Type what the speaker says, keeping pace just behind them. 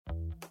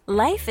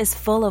Life is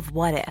full of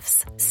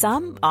what-ifs.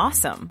 Some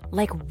awesome,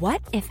 like what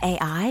if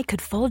AI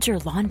could fold your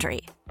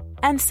laundry?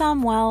 And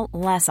some, well,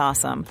 less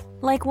awesome,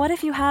 like what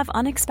if you have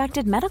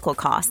unexpected medical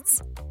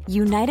costs?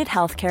 United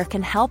Healthcare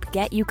can help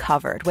get you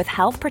covered with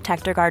Health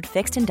Protector Guard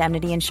fixed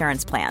indemnity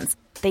insurance plans.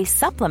 They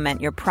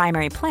supplement your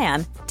primary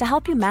plan to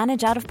help you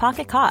manage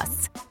out-of-pocket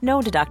costs.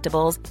 No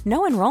deductibles,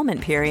 no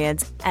enrollment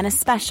periods, and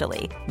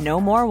especially no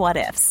more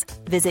what-ifs.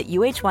 Visit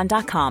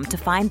uh1.com to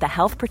find the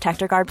Health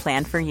Protector Guard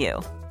plan for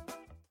you.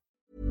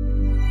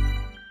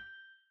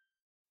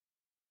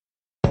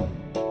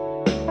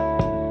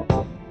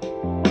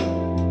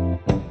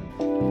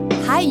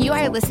 Hi, you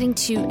are listening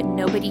to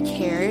Nobody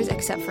Cares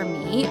Except for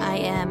Me. I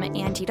am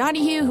Auntie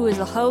Donahue, who is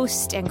the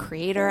host and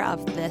creator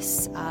of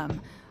this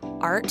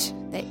art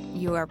that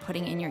you are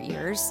putting in your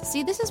ears.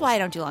 See, this is why I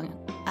don't do long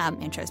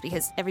intros,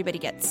 because everybody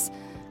gets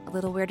a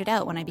little weirded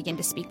out when I begin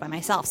to speak by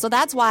myself. So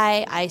that's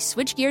why I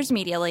switch gears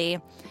immediately,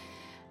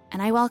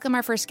 and I welcome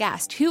our first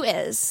guest, who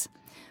is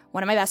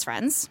one of my best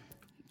friends.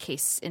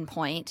 Case in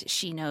point,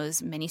 she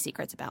knows many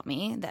secrets about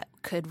me that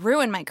could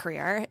ruin my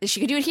career.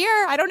 She could do it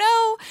here. I don't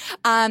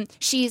know.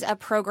 She's a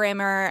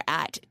programmer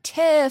at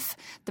TIFF,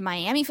 the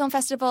Miami Film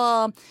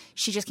Festival.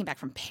 She just came back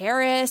from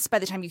Paris. By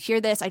the time you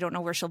hear this, I don't know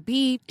where she'll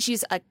be.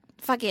 She's a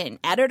fucking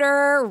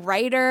editor,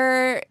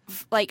 writer,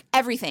 like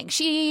everything.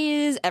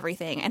 She's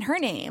everything. And her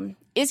name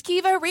is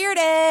Kiva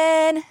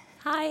Reardon.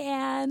 Hi,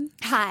 Anne.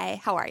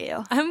 Hi, how are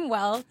you? I'm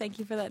well. Thank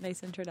you for that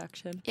nice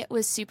introduction. It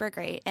was super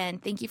great,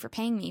 and thank you for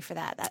paying me for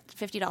that. That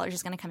 $50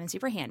 is going to come in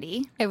super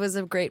handy. It was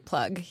a great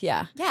plug.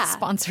 Yeah.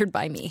 Sponsored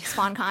by me.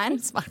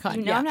 SpawnCon. SpawnCon,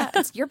 you know,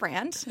 it's your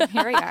brand.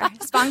 Here we are.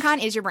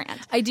 SpawnCon is your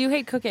brand. I do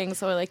hate cooking,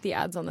 so I like the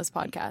ads on this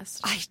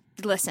podcast.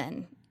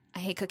 Listen, I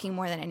hate cooking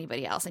more than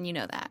anybody else, and you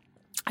know that.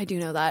 I do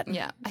know that.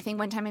 Yeah. I think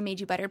one time I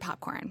made you buttered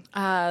popcorn.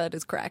 That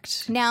is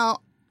correct. Now,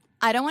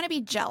 I don't want to be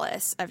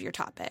jealous of your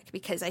topic,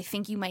 because I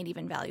think you might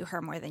even value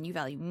her more than you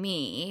value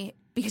me,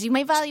 because you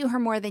might value her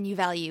more than you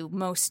value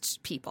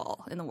most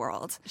people in the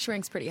world. She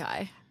ranks pretty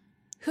high.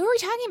 Who are we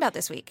talking about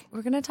this week?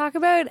 We're going to talk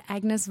about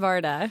Agnes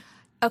Varda.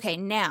 Okay,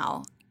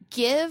 now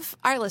give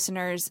our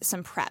listeners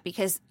some prep,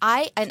 because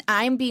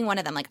I'm being one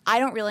of them. Like, I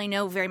don't really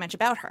know very much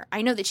about her.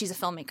 I know that she's a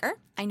filmmaker.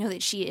 I know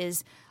that she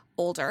is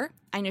older.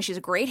 I know she has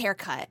a great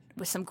haircut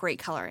with some great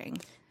coloring.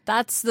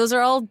 Those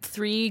are all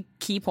three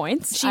key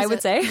points, I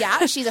would say.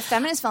 Yeah, she's a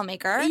feminist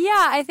filmmaker.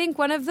 Yeah, I think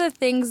one of the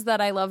things that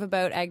I love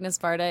about Agnes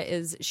Varda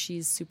is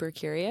she's super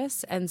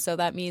curious, and so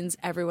that means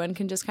everyone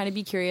can just kind of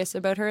be curious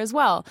about her as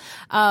well.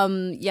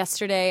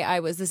 Yesterday,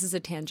 this is a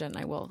tangent,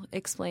 I will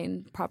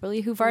explain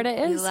properly who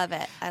Varda is.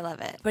 I love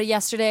it. But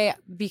yesterday,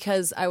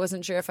 because I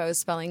wasn't sure if I was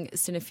spelling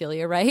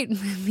cinephilia right,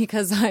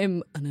 because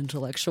I'm an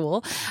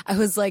intellectual, I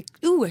was like,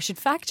 ooh, I should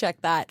fact check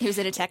that. He was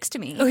in a text to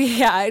me. Oh,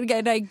 yeah,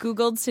 and I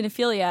Googled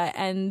cinephilia,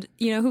 and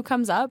you know who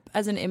comes up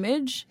as an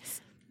image?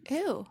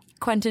 Ew.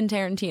 Quentin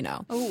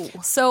Tarantino. Oh.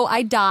 So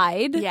I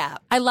died. Yeah.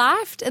 I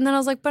laughed, and then I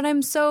was like, but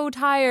I'm so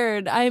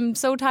tired. I'm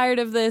so tired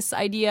of this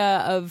idea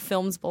of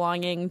films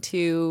belonging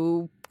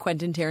to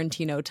Quentin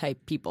Tarantino type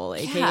people,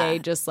 aka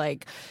just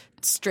like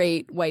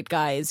straight white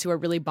guys who are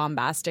really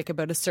bombastic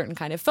about a certain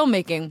kind of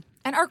filmmaking.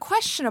 And are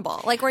questionable,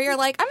 like where you're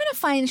like, I'm going to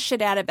find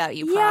shit out about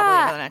you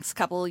probably over the next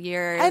couple of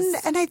years.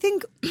 And I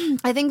think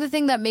the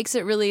thing that makes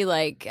it really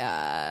like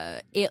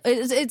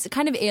it's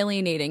kind of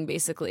alienating,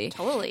 basically.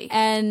 Totally.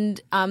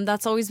 And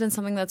that's always been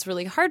something that's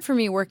really hard for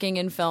me working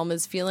in film,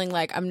 is feeling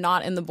like I'm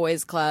not in the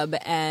boys' club,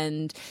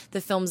 and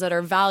the films that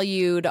are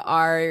valued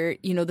are,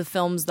 you know, the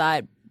films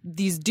that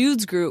these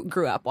dudes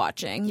grew up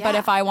watching. Yeah. But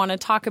if I want to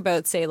talk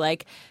about, say,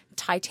 like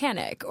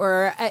Titanic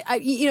or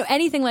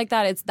anything like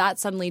that, it's that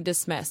suddenly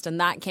dismissed, and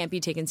that can't be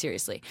taken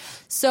seriously.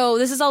 So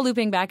this is all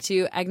looping back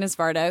to Agnes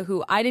Varda,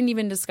 who I didn't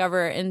even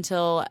discover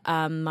until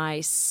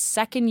my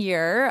second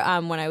year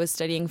when I was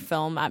studying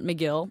film at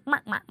McGill.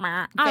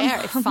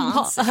 Very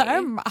fancy.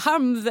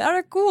 I'm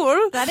very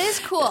cool. That is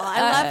cool.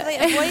 I love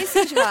the voice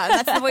you talk.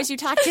 That's the voice you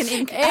talked in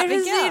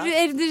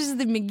McGill. This is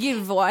the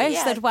McGill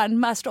voice that one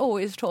must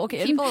always talk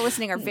in. People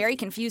listening are very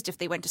confused if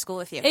they went to school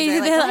with you.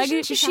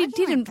 She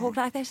didn't talk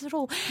like this at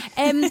all.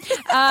 And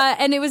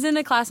it was in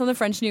a class on the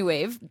French New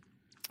Wave,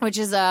 which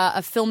is a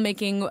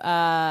filmmaking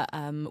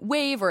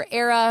wave or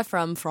era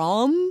from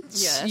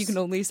France. Yes. You can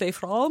only say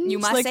France. You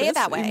must say it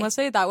that way. You must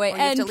say it that way.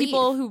 And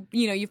people who,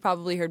 you know, you've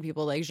probably heard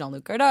people like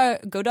Jean-Luc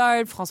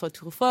Godard, François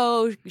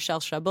Truffaut, Michel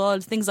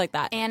Chabot, things like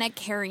that. Anna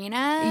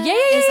Karina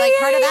is like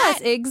part of that.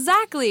 Yes,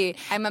 exactly.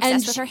 I'm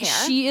obsessed with her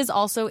hair. She is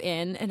also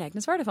in an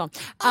Agnes Varda film.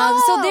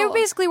 So they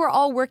basically were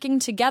all working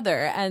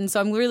together. And so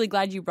I'm really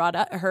glad you brought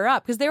her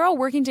up, because they were all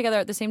working together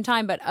at the same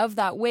time. But of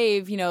that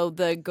wave, you know,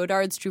 the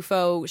Godards,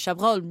 Truffaut,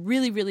 Chabrol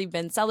really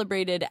been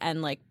celebrated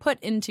and like put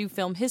into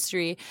film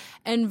history,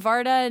 and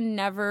Varda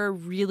never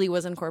really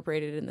was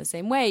incorporated in the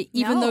same way,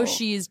 even though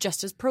she's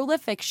just as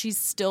prolific. She's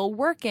still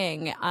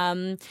working,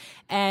 and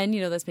you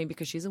know, that's maybe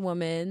because she's a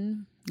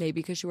woman, maybe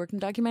because she worked in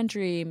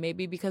documentary,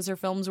 maybe because her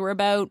films were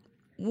about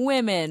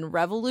women,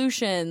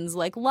 revolutions,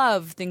 like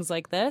love, things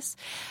like this.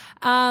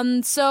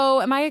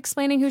 So am I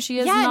explaining who she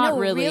is? Yeah, Not no,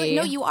 really.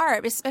 No, you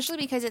are, especially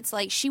because it's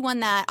like she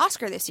won that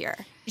Oscar this year.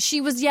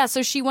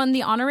 So she won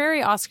the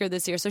honorary Oscar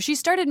this year. So she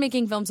started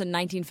making films in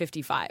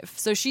 1955.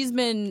 So she's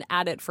been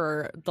at it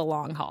for the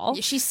long haul.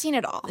 She's seen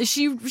it all.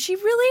 She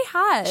really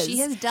has. She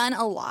has done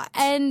a lot.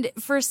 And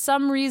for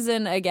some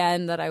reason,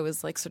 again, that I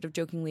was like sort of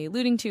jokingly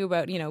alluding to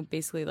about,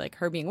 basically like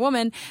her being a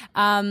woman,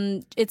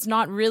 it's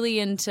not really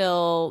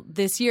until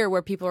this year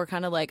where people are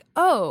kind of like,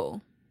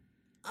 oh,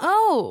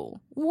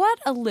 what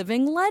a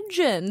living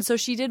legend. So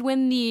she did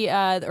win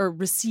or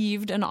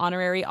received an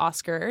honorary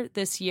Oscar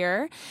this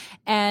year.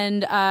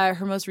 And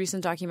her most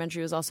recent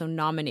documentary was also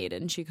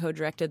nominated. And she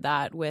co-directed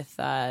that with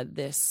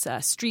this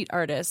street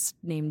artist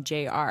named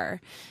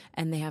J.R.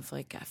 And they have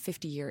like a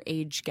 50-year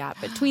age gap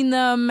between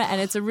them.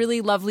 And it's a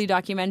really lovely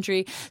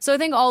documentary. So I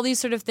think all these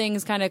sort of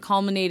things kind of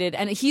culminated.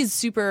 And he's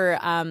super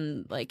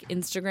like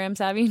Instagram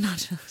savvy, not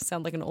to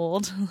sound like an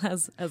old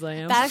as I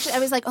am. That actually, I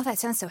was like, oh, that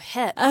sounds so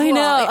hip. I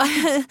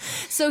know.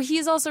 So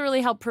he's also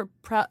really helped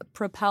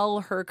propel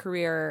her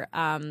career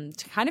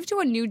to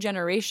a new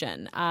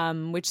generation,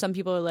 which some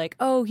people are like,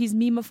 oh, he's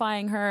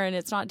memifying her and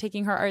it's not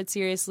taking her art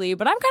seriously.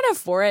 But I'm kind of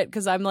for it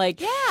because I'm like,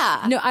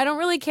 yeah, no, I don't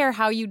really care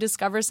how you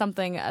discover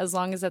something as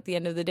long as at the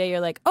end of the day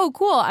you're like, oh,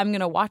 cool, I'm going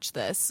to watch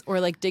this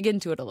or like dig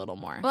into it a little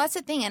more. Well, that's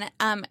the thing.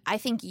 And I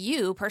think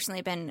you personally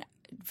have been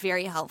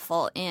very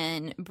helpful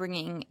in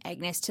bringing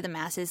Agnes to the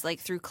masses, like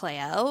through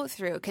Cleo,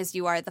 because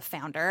you are the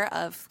founder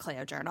of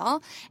Cleo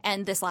Journal,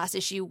 and this last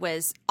issue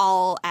was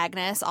all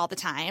Agnes all the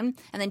time.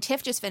 And then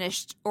Tiff just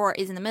finished, or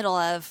is in the middle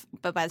of,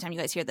 but by the time you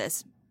guys hear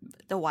this,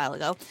 a while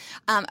ago,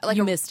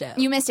 missed it.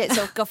 You missed it,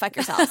 so go fuck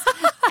yourselves.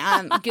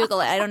 Google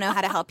it. I don't know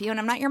how to help you, and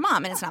I'm not your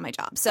mom, and it's not my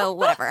job, so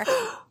whatever.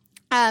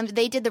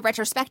 They did the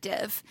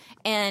retrospective,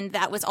 and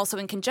that was also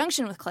in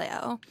conjunction with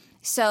Cleo.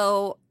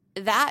 So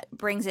that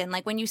brings in,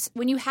 like, when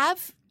you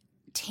have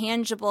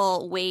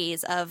tangible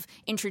ways of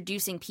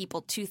introducing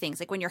people to things,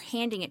 like when you're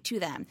handing it to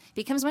them, it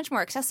becomes much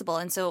more accessible.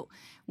 And so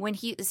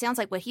it sounds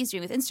like what he's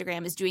doing with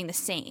Instagram is doing the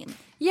same.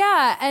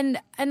 Yeah, and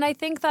I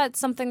think that's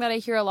something that I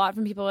hear a lot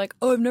from people like,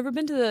 oh, I've never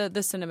been to the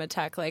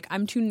Cinematheque. Like,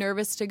 I'm too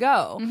nervous to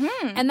go.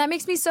 Mm-hmm. And that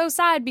makes me so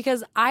sad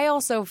because I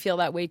also feel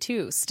that way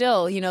too.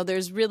 Still,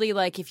 there's really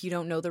like, if you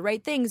don't know the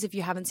right things, if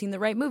you haven't seen the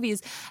right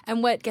movies.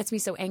 And what gets me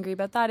so angry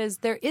about that is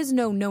there is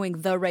no knowing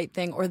the right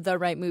thing or the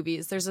right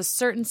movies. There's a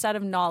certain set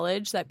of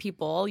knowledge that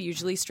people,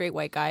 usually straight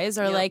white guys,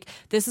 are like,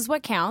 this is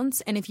what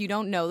counts. And if you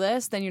don't know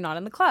this, then you're not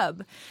in the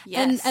club.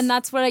 Yes. And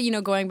that's what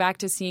going back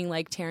to seeing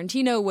like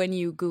Tarantino, when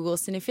you Google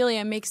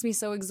cinephilia, makes me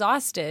so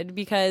exhausted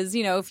because,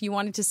 if you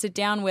wanted to sit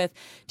down with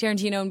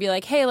Tarantino and be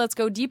like, hey, let's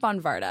go deep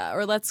on Varda,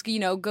 or let's,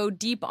 go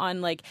deep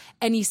on like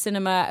any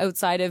cinema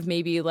outside of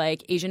maybe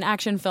like Asian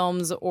action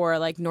films or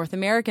like North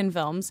American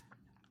films,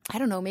 I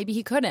don't know, maybe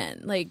he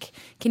couldn't. Like,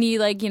 can he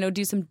like,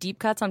 do some deep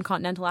cuts on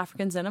continental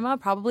African cinema?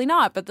 Probably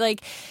not. But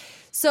like,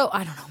 so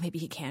I don't know, maybe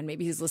he can.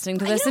 Maybe he's listening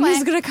to this and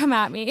he's going to come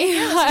at me.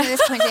 At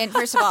this point,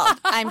 first of all,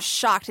 I'm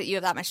shocked that you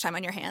have that much time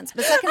on your hands.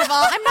 But second of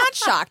all, I'm not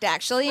shocked,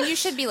 actually, and you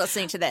should be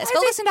listening to this.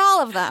 Go listen to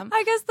all of them.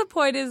 I guess the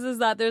point is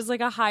that there's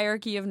like a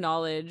hierarchy of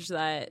knowledge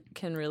that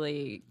can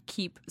really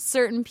keep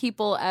certain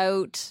people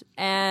out.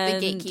 And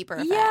the gatekeeper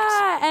effect.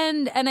 Yeah,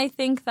 and I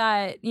think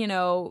that,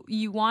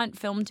 you want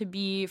film to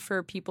be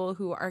for people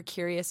who are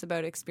curious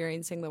about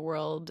experiencing the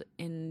world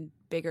in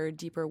bigger,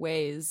 deeper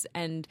ways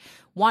and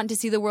want to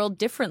see the world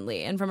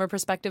differently and from a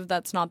perspective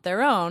that's not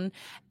their own.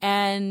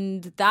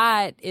 And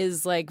that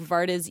is like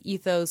Varda's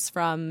ethos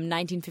from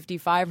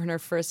 1955 in her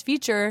first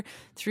feature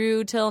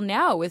through till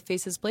now with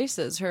Faces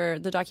Places,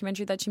 the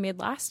documentary that she made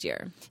last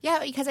year. Yeah,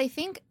 because I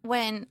think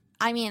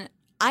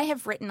I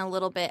have written a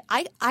little bit.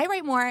 I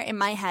write more in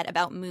my head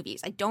about movies.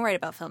 I don't write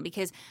about film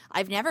because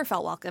I've never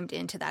felt welcomed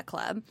into that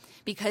club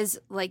because,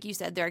 like you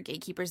said, there are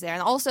gatekeepers there.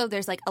 And also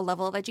there's like a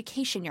level of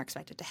education you're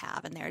expected to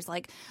have. And there's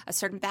like a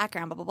certain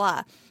background, blah, blah,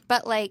 blah.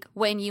 But like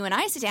when you and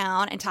I sit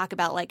down and talk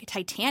about like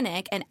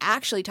Titanic and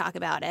actually talk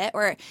about it,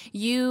 or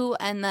you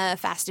and the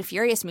Fast and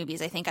Furious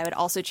movies, I think I would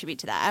also attribute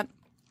to that.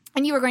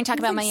 And you were going to talk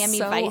about Miami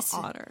Vice.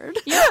 Honored.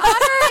 You're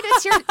honored.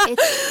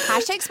 It's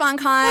hashtag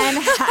SpawnCon,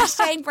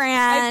 hashtag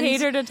brand. I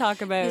paid her to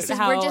talk about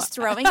how we're just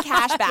throwing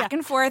cash back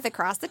and forth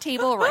across the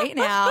table right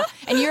now.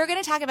 And you were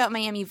going to talk about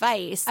Miami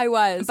Vice. I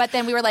was. But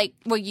then we were like,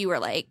 well, you were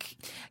like,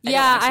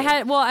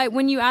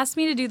 when you asked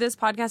me to do this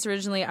podcast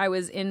originally, I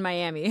was in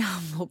Miami.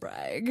 Humble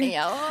brag. You're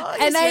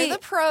the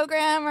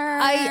programmer.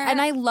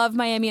 I love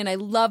Miami and I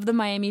love the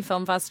Miami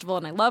Film Festival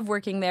and I love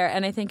working there.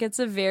 And I think it's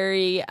a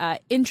very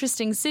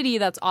interesting city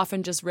that's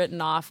often just written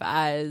off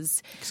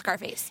as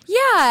Scarface.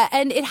 Yeah,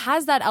 and it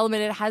has that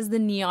element. It has the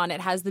neon,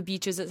 it has the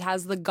beaches, it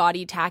has the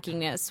gaudy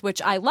tackiness,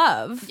 which I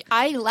love.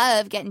 I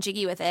love getting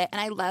jiggy with it, and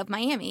I love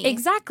Miami.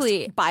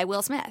 Exactly. By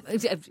Will Smith.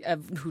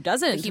 Who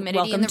doesn't? The humidity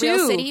Welcome in the real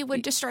to. city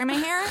would destroy my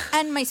hair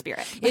and my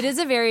spirit. It is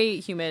a very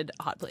humid,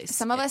 hot place.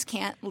 Some of us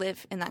can't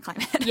live in that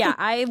climate. Yeah,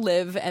 I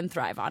live and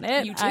thrive on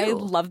it. You too. I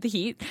love the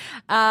heat.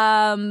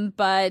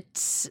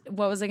 But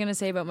what was I going to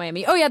say about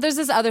Miami? Oh, yeah, there's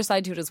this other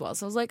side to it as well.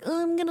 So I was like,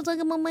 I'm going to talk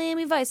about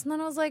Miami Vice. And then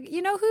I was like,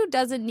 you know who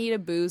doesn't need a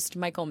boost?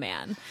 Michael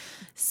Mann.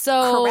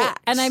 So, Correct.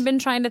 And I've been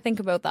trying to think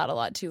about that a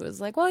lot too. Is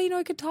like, well,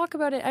 I could talk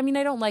about it. I mean,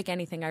 I don't like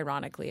anything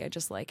ironically. I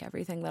just like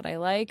everything that I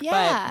like.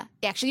 Yeah.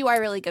 Actually, you are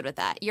really good with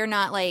that. You're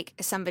not like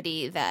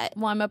somebody that...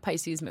 Well, I'm a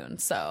Pisces moon,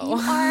 so. You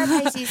are a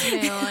Pisces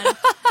moon.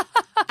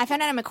 I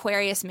found out I'm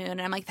Aquarius moon,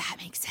 and I'm like, that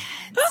makes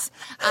sense.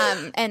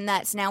 And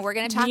that's now we're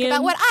going to talk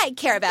about what I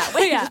care about,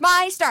 which is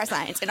my star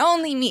signs, and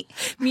only me.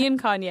 Me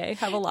and Kanye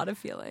have a lot of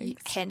feelings.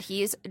 And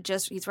he's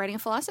writing a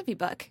philosophy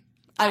book.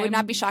 I would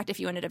not be shocked if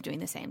you ended up doing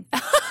the same.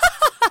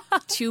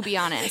 To be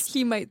honest.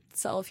 He might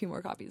sell a few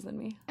more copies than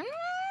me. I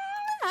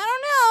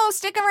don't know.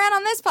 Stick around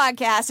on this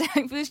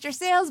podcast. Boost your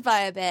sales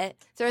by a bit.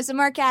 Throw some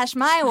more cash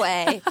my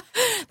way.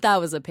 That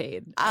was a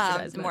paid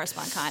advertisement. More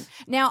SponCon.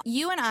 Now,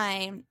 you and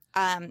I,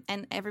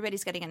 and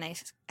everybody's getting a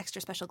nice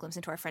extra special glimpse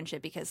into our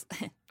friendship because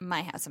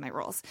my house and my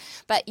rules.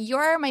 But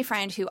you're my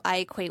friend who I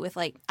equate with,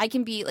 like, I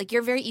can be, like,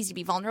 you're very easy to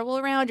be vulnerable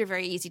around. You're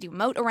very easy to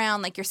emote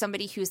around. Like, you're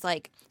somebody who's,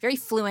 like, very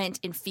fluent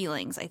in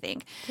feelings, I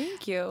think.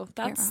 Thank you.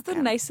 That's the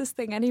nicest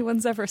thing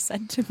anyone's ever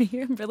said to me.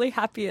 I'm really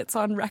happy it's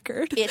on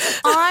record.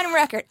 It's on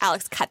record.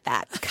 Alex, cut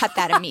that. Cut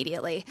that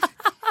immediately.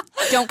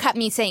 Don't cut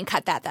me saying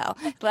cut that, though.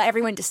 Let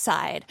everyone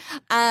decide.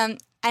 And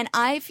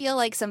I feel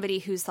like somebody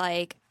who's,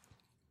 like,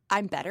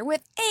 I'm better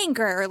with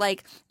anger, or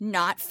like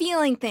not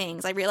feeling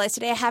things. I realized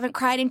today I haven't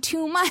cried in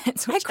 2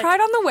 months. I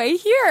cried on the way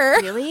here.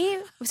 Really?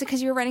 Was it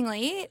because you were running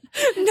late?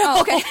 No.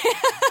 Oh, okay.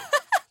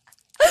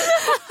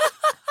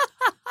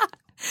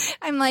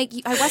 I'm like,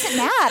 I wasn't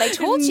mad. I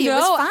told you. No. It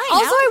was fine.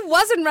 Also, I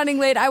wasn't running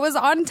late. I was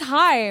on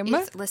time.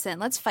 Listen,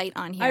 let's fight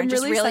on here. I'm And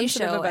just really show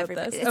sensitive about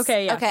everybody. this.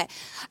 Okay, yeah. Okay.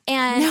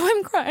 And now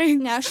I'm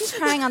crying. now she's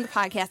crying on the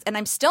podcast, and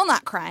I'm still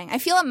not crying. I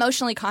feel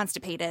emotionally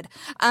constipated.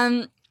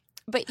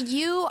 But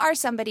you are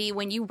somebody,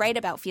 when you write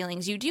about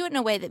feelings, you do it in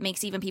a way that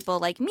makes even people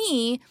like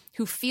me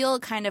who feel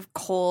kind of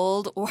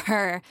cold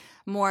or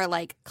more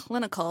like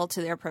clinical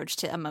to their approach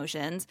to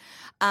emotions,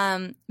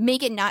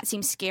 make it not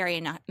seem scary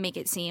and not make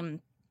it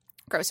seem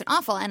gross and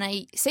awful. And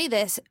I say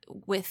this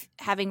with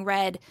having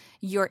read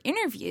your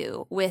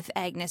interview with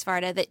Agnes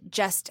Varda that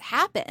just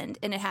happened,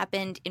 and it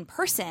happened in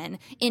person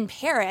in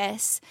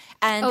Paris.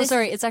 And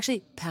sorry, it's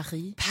actually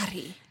Paris.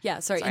 Paris. Yeah,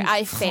 sorry.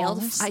 I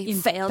failed. I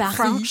failed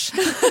Paris. French.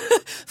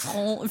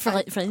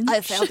 French. I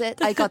failed it.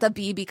 I got a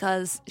B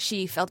because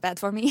she felt bad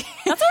for me.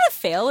 That's not a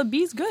fail. A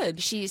B's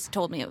good. She's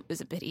told me it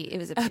was a pity. It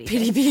was a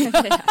pity B.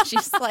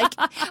 She's like,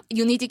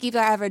 you need to keep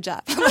your average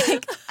up. I'm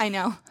like, I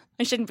know.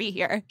 I shouldn't be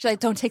here. She's like,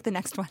 don't take the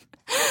next one.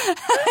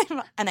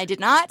 And I did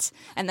not.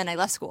 And then I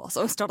left school.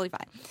 So it was totally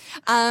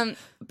fine.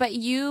 But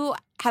you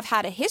have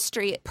had a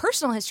history,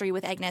 personal history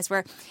with Agnes,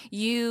 where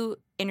you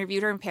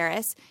interviewed her in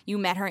Paris. You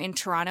met her in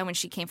Toronto when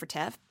she came for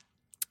TIFF.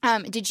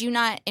 Did you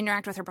not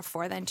interact with her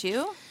before then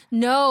too?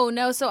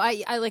 No. So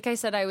I like I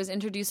said, I was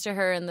introduced to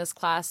her in this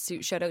class.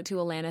 Shout out to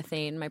Alana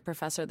Thane, my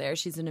professor there.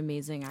 She's an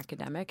amazing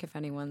academic. If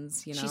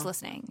anyone's, she's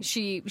listening.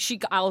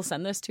 I'll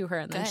send this to her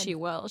and then she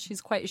will.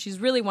 She's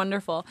really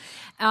wonderful.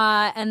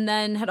 And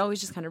then had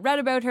always just kind of read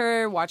about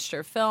her, watched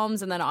her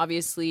films, and then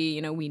obviously,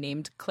 we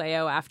named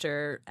Cleo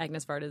after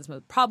Agnes Varda's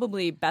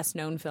probably best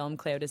known film,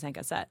 Cleo de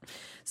Saint-Cassette.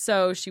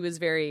 So she was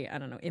very,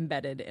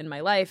 embedded in my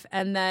life.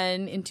 And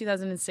then in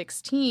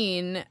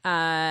 2016,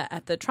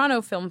 at the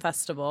Toronto Film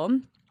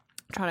Festival,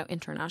 Toronto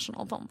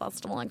International Film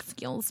Festival,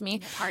 excuse me.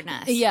 Pardon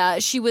us. Yeah,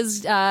 she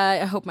was,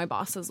 I hope my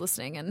boss is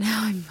listening, and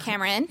now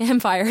Cameron. I'm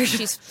fired.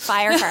 She's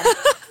fire her.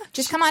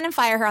 Just come on and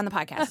fire her on the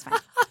podcast. It's fine.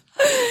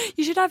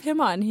 You should have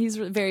him on. He's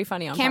very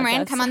funny on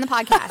Cameron, podcasts. come on the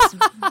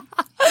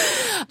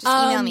podcast. Just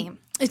email me.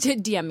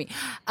 DM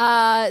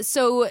me.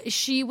 So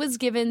she was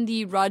given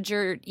the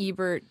Roger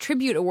Ebert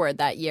Tribute Award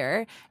that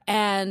year,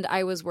 and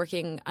I was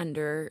working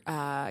under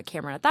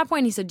Cameron at that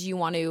point. He said, do you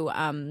want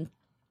to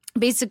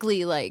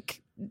basically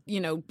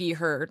be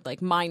her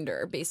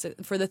minder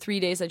for the 3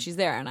 days that she's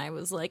there? And I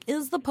was like,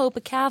 is the Pope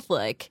a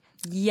Catholic?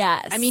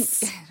 Yes. I mean,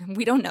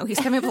 we don't know. He's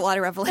coming up with a lot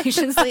of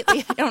revelations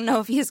lately. I don't know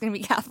if he's going to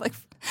be Catholic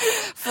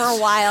for a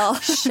while.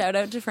 Shout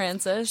out to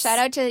Francis. Shout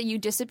out to you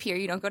disappear.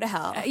 You don't go to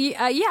hell.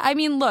 Yeah. I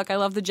mean, look, I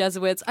love the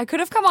Jesuits. I could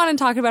have come on and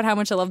talked about how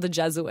much I love the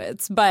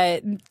Jesuits,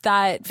 but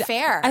that...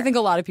 Fair. I think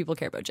a lot of people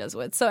care about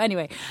Jesuits. So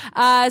anyway,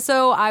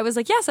 so I was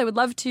like, yes, I would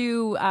love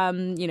to,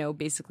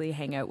 basically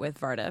hang out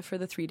with Varda for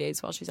the 3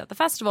 days while she's at the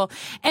festival.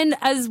 And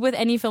as with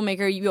any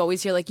filmmaker, you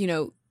always hear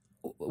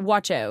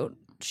watch out.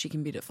 she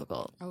can be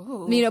difficult.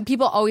 Oh. You know,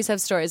 people always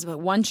have stories about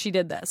once she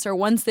did this or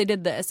once they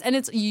did this. And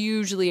it's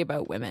usually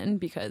about women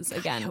because,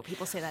 again, I hope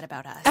people say that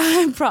about us.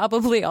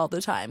 probably all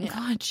the time.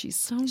 God, she's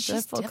so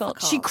difficult.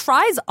 difficult. She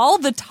cries all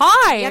the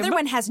time. The other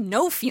one has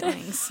no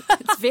feelings.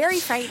 It's very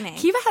frightening.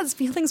 Kiva has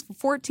feelings for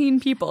 14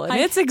 people, and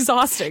it's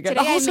exhausting. Today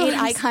I made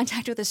eye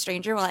contact with a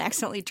stranger while I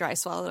accidentally dry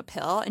swallowed a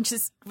pill and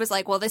just was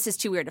like, well, this is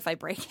too weird if I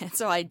break it.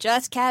 So I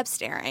just kept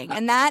staring.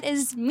 And that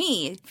is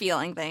me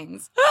feeling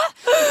things.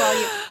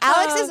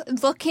 Alex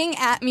is looking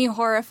at me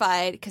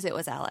horrified because it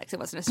was Alex. It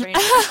wasn't a stranger.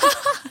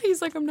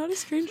 He's like, I'm not a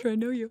stranger. I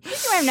know you.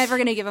 I'm never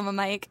going to give him a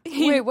mic.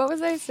 Wait, what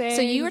was I saying?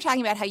 So you were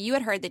talking about how you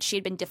had heard that she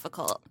had been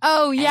difficult.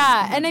 Oh,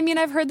 yeah. And I mean,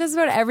 I've heard this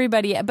about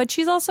everybody, but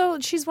she's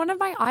one of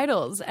my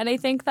idols. And I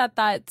think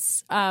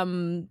that's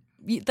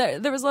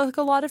there was like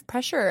a lot of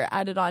pressure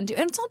added on to,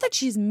 and it's not that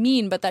she's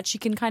mean, but that she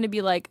can kind of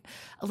be like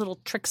a little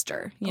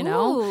trickster, you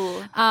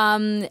know?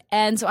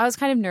 And so I was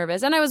kind of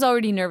nervous, and I was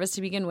already nervous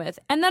to begin with.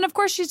 And then, of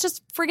course, she's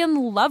just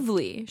friggin'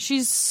 lovely.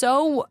 She's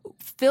so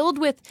filled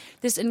with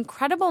this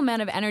incredible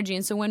amount of energy.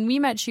 And so when we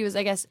met, she was,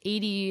 I guess,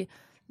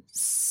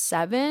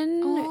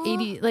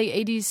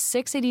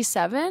 86,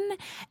 87.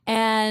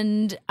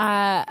 And,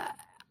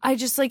 I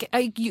just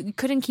you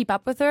couldn't keep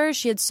up with her.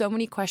 She had so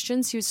many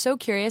questions. She was so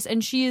curious,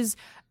 and she is,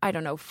 I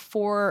don't know,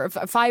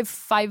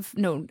 5'5",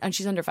 no, and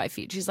she's under 5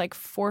 feet. She's like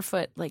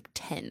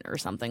 4'10" or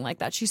something like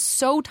that. She's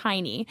so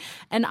tiny,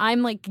 and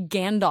I'm like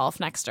Gandalf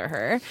next to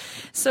her.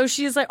 So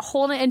she's like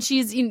holding, and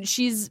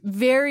she's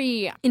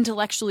very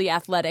intellectually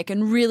athletic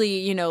and really,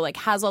 you know, like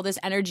has all this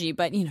energy,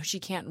 but you know, she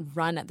can't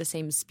run at the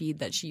same speed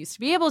that she used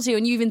to be able to.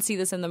 And you even see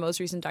this in the most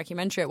recent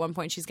documentary. At one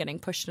point, she's getting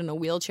pushed in a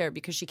wheelchair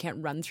because she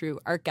can't run through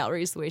art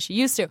galleries the way she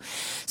used to.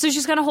 So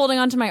she's kind of holding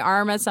onto my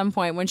arm at some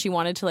point when she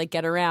wanted to like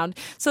get around.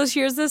 So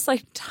here's this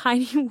like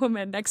tiny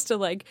woman next to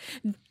like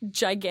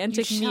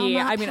gigantic me.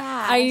 I mean,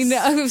 I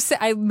know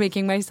I'm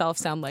making myself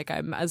sound like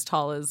I'm as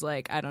tall as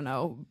like, I don't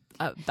know,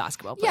 a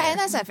basketball player. Yeah, and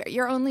that's not fair.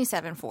 You're only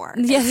 7'4".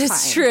 Yes,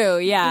 it's true.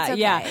 Yeah, it's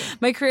okay. Yeah.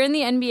 My career in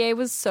the NBA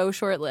was so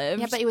short-lived.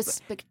 Yeah, but it was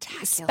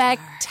spectacular.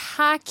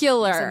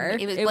 Spectacular.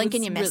 It was blink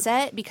and you miss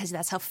it because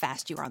that's how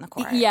fast you were on the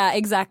court. Yeah,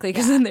 exactly.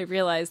 Because then they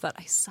realized that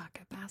I suck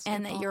at basketball.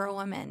 And that you're a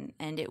woman,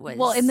 and it was...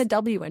 Well, in the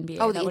WNBA.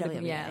 Oh, the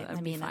WNBA. Yeah, I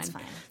mean, that's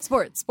fine.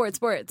 Sports.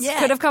 Yeah.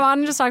 Could have come on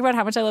and just talked about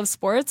how much I love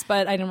sports,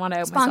 but I didn't want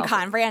to out myself.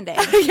 SpawnCon branding.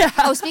 Yeah.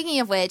 Oh, speaking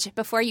of which,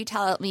 before you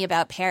tell me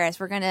about Paris,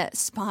 we're going to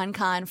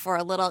SpawnCon for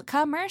a little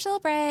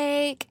commercial break.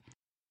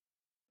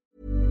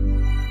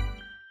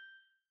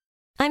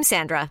 I'm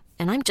Sandra,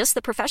 and I'm just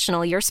the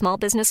professional your small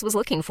business was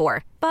looking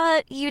for.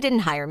 But you didn't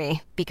hire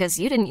me because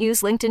you didn't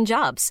use LinkedIn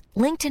Jobs.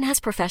 LinkedIn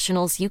has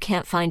professionals you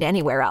can't find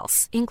anywhere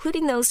else,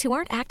 including those who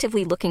aren't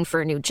actively looking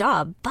for a new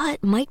job,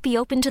 but might be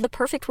open to the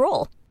perfect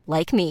role,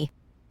 like me.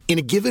 In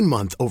a given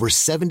month, over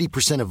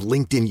 70% of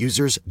LinkedIn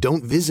users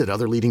don't visit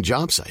other leading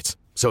job sites.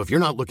 So if you're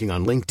not looking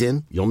on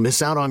LinkedIn, you'll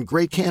miss out on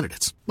great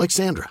candidates like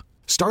Sandra.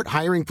 Start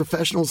hiring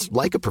professionals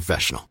like a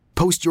professional.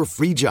 Post your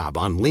free job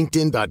on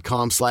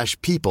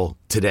linkedin.com/people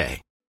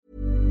today.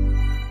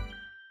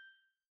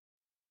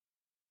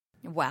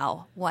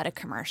 Wow, what a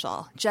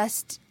commercial.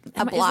 Just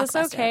a Is blockbuster.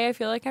 this okay? I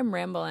feel like I'm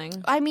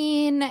rambling. I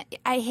mean,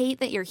 I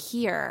hate that you're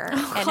here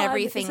and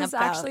everything is this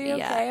about actually okay?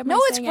 yeah. Am No,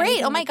 I it's saying great.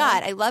 anything Oh my like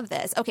God, that? I love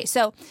this. Okay,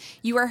 so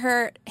you were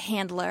her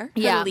handler,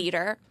 her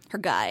leader, her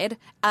guide.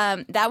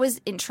 That was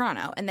in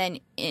Toronto. And then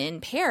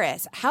in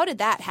Paris, how did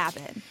that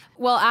happen?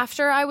 Well,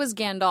 after I was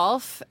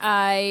Gandalf,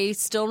 I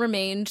still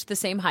remained the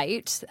same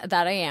height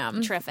that I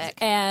am. Terrific.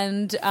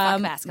 And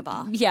Fuck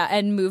basketball. Yeah,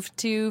 and moved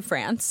to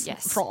France.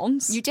 Yes.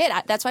 France. You did.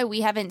 That's why we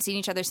haven't seen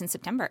each other since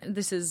September.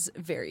 This is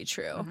very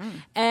true.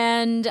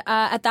 And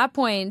at that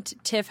point,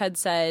 Tiff had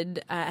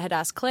said, had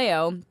asked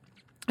Cleo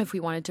if we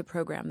wanted to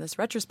program this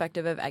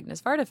retrospective of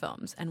Agnes Varda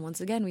films. And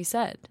once again, we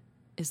said,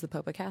 is the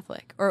Pope a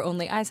Catholic? Or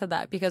only I said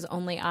that because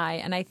only I,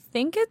 and I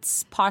think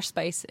it's Posh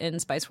Spice in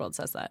Spice World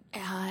says that.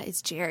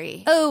 It's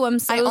Jerry. Oh, I'm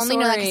so I only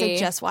know that because sorry. I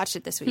just watched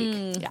it this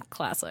week. Yeah,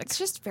 classic. It's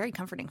just very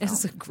comforting film.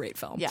 It's a great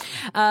film.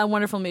 Yeah.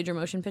 Wonderful major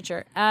motion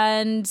picture.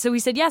 And so we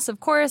said yes, of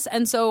course.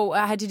 And so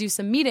I had to do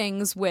some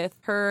meetings with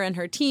her and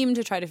her team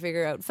to try to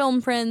figure out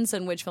film prints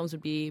and which films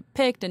would be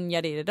picked and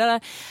yada, yada,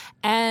 yada.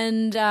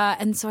 And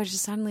so I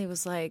just suddenly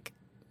was like,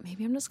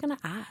 maybe I'm just going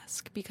to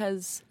ask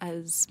because,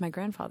 as my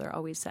grandfather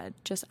always said,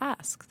 just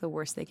ask. The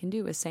worst they can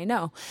do is say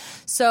no.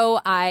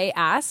 So I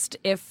asked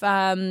if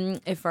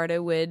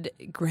Varda would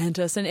grant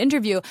us an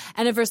interview.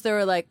 And at first they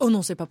were like, oh,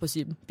 non, c'est pas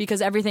possible.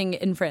 Because everything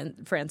in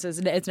France is,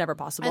 it's never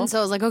possible. And so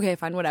I was like, okay,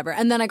 fine, whatever.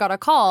 And then I got a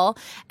call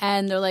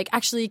and they're like,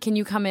 actually, can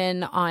you come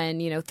in on,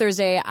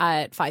 Thursday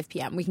at 5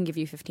 p.m.? We can give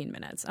you 15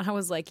 minutes. And I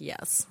was like,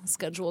 yes,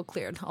 schedule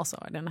cleared. Also,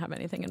 I didn't have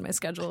anything in my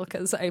schedule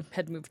because I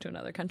had moved to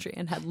another country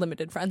and had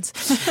limited friends.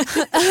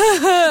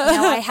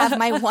 Now I have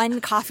my one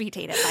coffee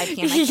date at 5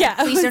 p.m.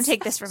 Please don't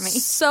take this from me.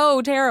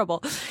 So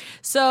terrible.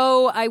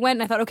 So I went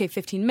and I thought, okay,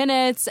 15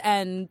 minutes.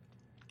 And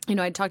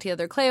I'd talked to the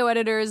other Cleo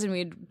editors, and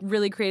we'd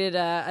really created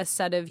a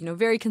set of,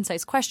 very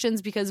concise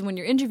questions, because when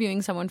you're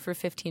interviewing someone for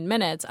 15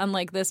 minutes,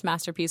 unlike this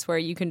masterpiece where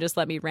you can just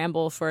let me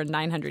ramble for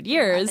 900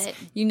 years,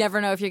 you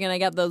never know if you're going to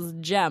get those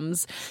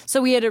gems.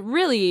 So we had it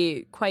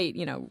really quite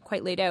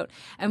laid out.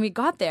 And we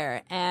got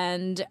there,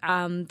 and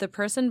the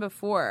person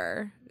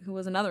before, who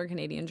was another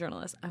Canadian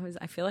journalist,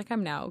 I feel like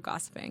I'm now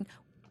gossiping.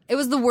 It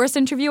was the worst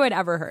interview I'd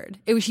ever heard.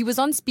 He was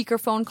on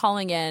speakerphone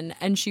calling in,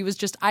 and she was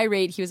just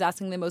irate. He was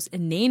asking the most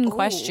inane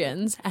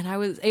questions. And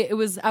it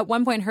was at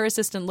one point her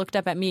assistant looked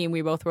up at me, and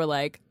we both were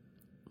like,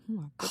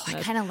 I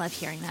kind of love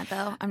hearing that,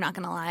 though. I'm not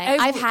going to lie.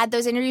 I've had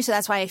those interviews, so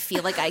that's why I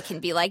feel like I can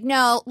be like,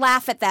 no,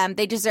 laugh at them.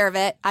 They deserve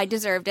it. I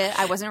deserved it.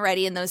 I wasn't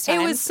ready in those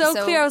times. It was so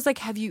clear. I was like,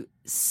 have you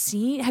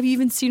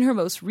even seen her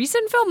most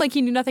recent film? Like,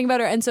 he knew nothing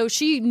about her. And so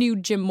she knew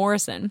Jim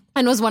Morrison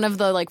and was one of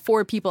the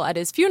 4 people at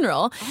his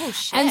funeral. Oh,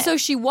 shit. And so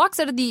she walks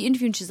out of the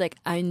interview and she's like,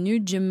 I knew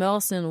Jim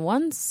Morrison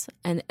once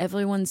and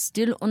everyone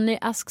still only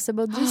asks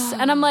about this.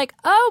 And I'm like,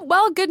 oh,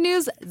 well, good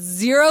news.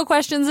 0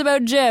 questions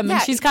about Jim. Yeah.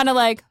 And she's kind of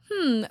like,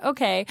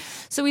 okay.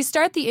 So we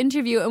start the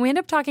interview and we end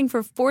up talking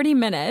for 40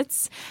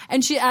 minutes.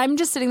 And I'm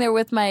just sitting there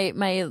with my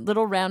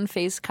little round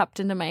face cupped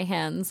into my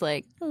hands,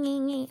 like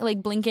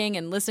blinking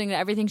and listening to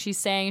everything she's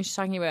saying. She's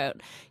talking about,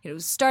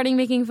 starting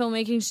making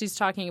filmmaking. She's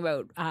talking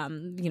about,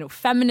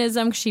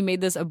 feminism. She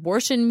made this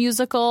abortion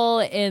musical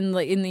in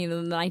the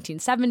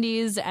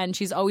 1970s. And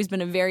she's always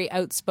been a very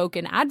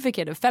outspoken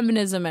advocate of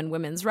feminism and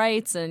women's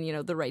rights and,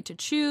 the right to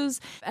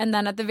choose. And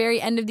then at the very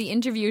end of the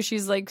interview,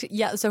 she's like,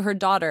 yeah, so her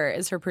daughter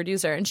is her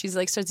producer. And she's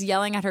like, starts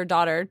yelling at her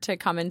daughter to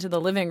come into the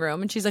living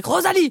room. And she's like,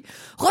 Rosalie,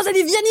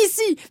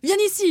 viens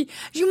ici.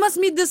 You must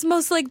meet this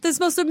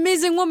most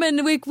amazing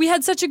woman. We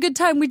had such a good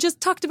time. We just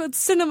talked about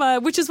cinema,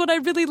 which is what I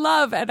really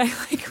love. And I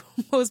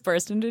almost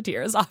burst into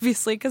tears,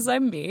 obviously, because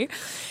I'm me.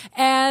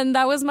 And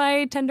that was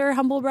my tender,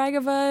 humble brag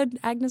of a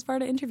Agnes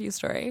Varda interview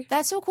story.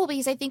 That's so cool,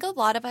 because I think a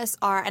lot of us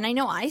are, and I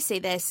know I say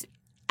this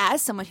as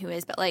someone who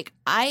is, but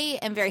I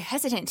am very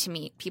hesitant to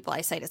meet people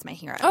I cite as my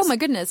heroes. Oh my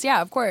goodness,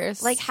 yeah, of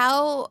course.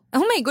 How?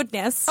 Oh my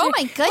goodness. Oh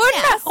my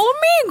goodness. Oh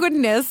my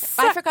goodness.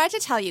 I forgot to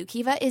tell you,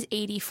 Kiva is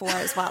 84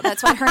 as well.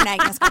 That's why her and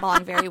Agnes got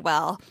along very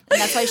well, and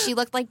that's why she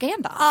looked like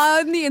Gandalf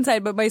on the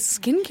inside. But my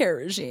skincare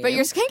regime. But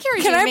your skincare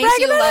regime Can I makes brag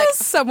you about look.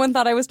 this? Someone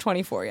thought I was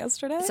 24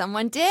 yesterday.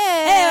 Someone did.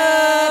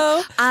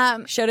 Hey-o.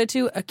 Shout out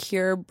to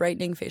Acure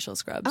brightening facial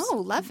scrubs. Oh,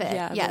 love it.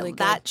 Yeah, really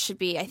that should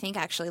be. I think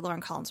actually Lauren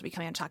Collins will be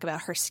coming on to talk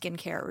about her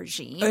skincare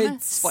regime.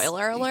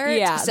 Spoiler alert.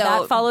 Yeah, so,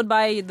 that followed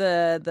by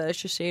the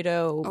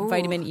Shiseido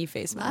vitamin E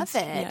face mask.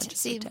 Love it. Yeah, just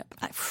See, a tip.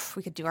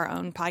 We could do our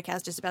own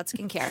podcast just about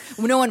skincare.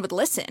 No one would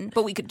listen,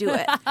 but we could do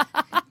it.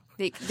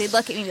 They'd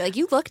look at me and be like,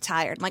 you look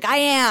tired. I'm like, I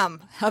am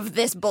of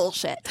this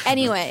bullshit.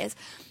 Anyways,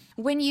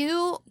 when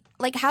you,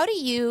 how do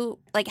you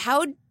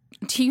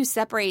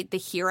separate the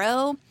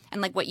hero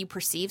and what you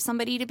perceive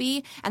somebody to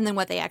be and then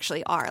what they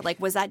actually are?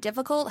 Was that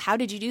difficult? How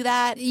did you do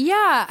that?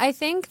 Yeah, I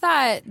think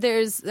that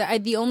there's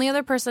the only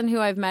other person who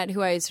I've met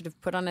who I sort of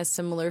put on a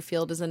similar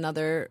field is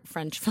another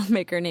French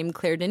filmmaker named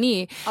Claire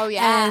Denis. Oh,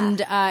 yeah.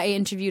 And I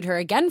interviewed her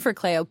again for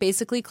Cleo.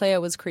 Basically, Cleo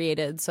was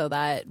created so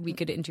that we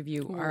could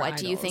interview our What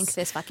idols. do you think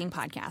this fucking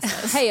podcast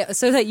is? Hey,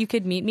 so that you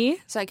could meet me?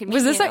 So I could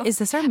meet you. Is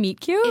this our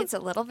meet cute? It's a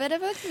little bit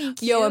of a meet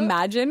cute. Yo,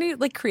 imagine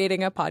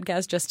creating a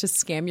podcast just to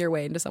scam your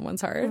way into someone's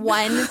heart.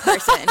 One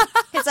person.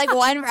 It's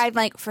one where I'm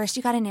like, first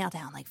you got to nail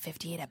down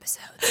 58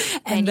 episodes.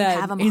 And then you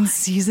have them in on.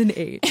 season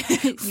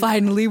 8,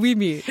 finally we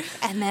meet.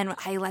 And then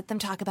I let them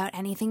talk about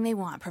anything they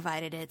want,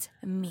 provided it's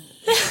me.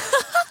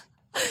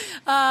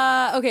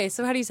 Okay,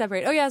 so how do you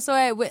separate? Oh yeah, so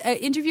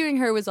interviewing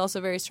her was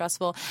also very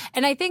stressful,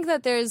 and I think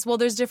that there's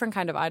different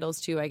kind of idols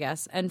too, I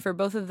guess, and for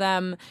both of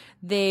them,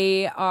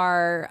 they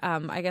are,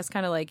 I guess,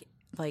 kind of like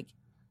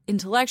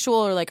intellectual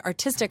or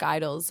artistic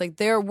idols.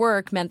 Their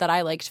work meant that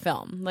I liked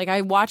film.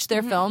 I watched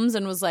their films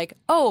and was like,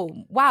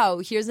 oh wow,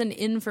 here's an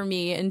in for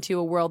me into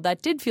a world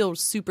that did feel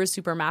super,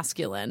 super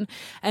masculine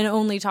and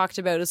only talked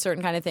about a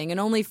certain kind of thing and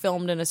only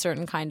filmed in a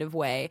certain kind of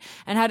way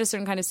and had a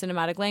certain kind of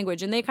cinematic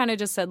language. And they kind of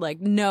just said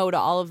no to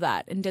all of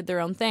that and did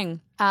their own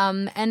thing.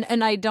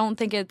 And I don't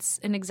think it's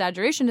an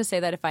exaggeration to say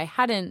that if I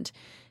hadn't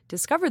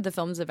discovered the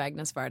films of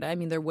Agnes Varda, I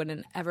mean, there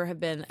wouldn't ever have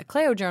been a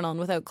Cleo journal. And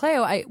without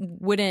Cleo, I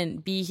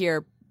wouldn't be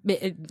here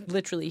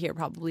literally here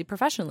probably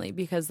professionally,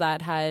 because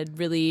that had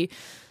really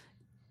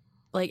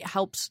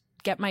helped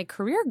get my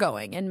career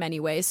going in many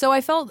ways. So I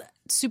felt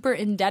super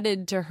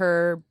indebted to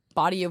her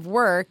body of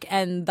work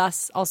and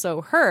thus also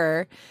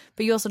her,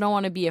 but you also don't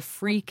want to be a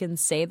freak and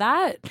say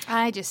that.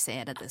 I just say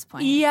it at this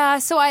point. Yeah,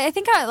 so I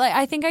think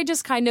I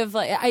just kind of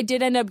I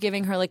did end up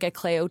giving her a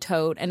Cleo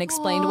tote and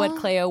explained what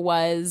Cleo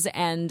was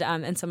and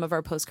some of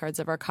our postcards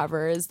of our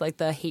covers,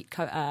 the hate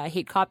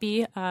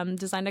copy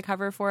designed a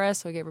cover for us,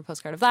 so I gave her a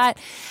postcard of that,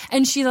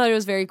 and she thought it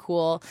was very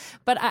cool.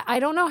 But I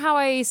don't know how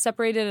I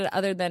separated it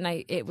other than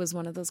it was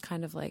one of those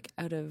kind of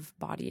out of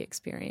body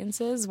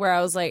experiences where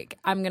I was like,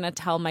 I'm gonna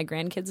tell my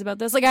grandkids about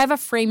this. I have have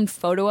a framed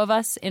photo of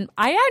us. And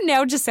I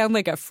now just sound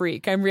like a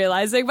freak, I'm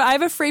realizing. But I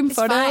have a framed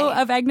photo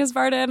of Agnes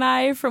Varda and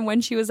I from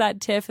when she was at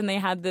TIFF, and they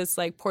had this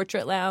like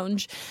portrait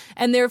lounge.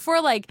 And they're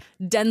for like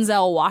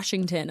Denzel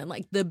Washington and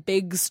like the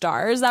big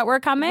stars that were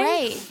coming.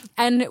 Right.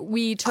 And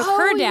we took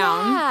her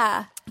down.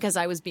 Yeah. Because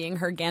I was being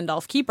her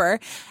Gandalf keeper.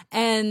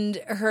 And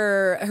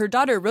her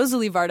daughter,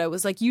 Rosalie Varda,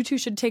 was like, you two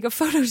should take a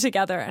photo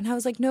together. And I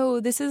was like, no,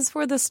 this is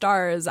for the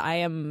stars. I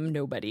am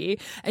nobody.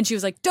 And she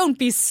was like, don't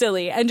be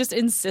silly. And just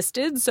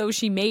insisted. So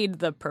she made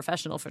the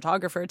professional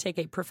photographer take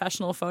a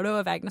professional photo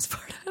of Agnes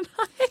Varda and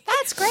I.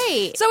 That's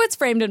great. So it's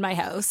framed in my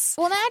house.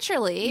 Well,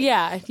 naturally.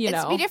 Yeah, you know.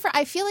 It'd be different.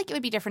 I feel like it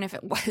would be different if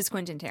it was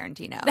Quentin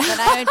Tarantino. Then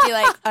I would be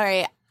like, all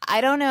right,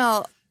 I don't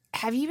know.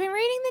 Have you been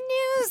reading the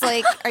news?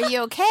 Like, are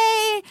you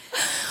okay?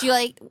 Do you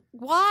like,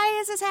 why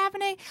is this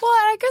happening? Well,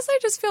 I guess I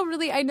just feel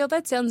really, I know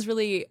that sounds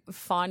really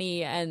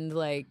fawny and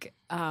like,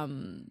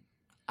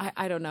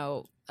 I don't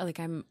know, like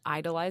I'm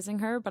idolizing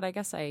her, but I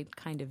guess I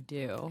kind of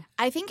do.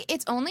 I think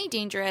it's only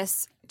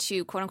dangerous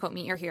to quote unquote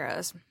meet your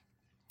heroes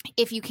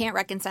if you can't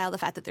reconcile the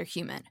fact that they're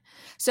human.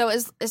 So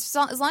as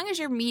long as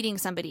you're meeting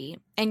somebody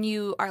and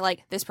you are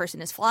like, this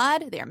person is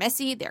flawed, they're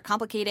messy, they're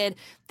complicated,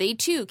 they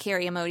too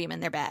carry Imodium in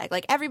their bag.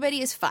 Like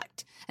everybody is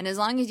fucked. And as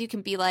long as you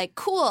can be like,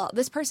 cool,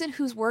 this person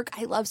whose work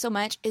I love so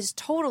much is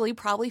totally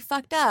probably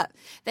fucked up,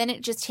 then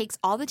it just takes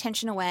all the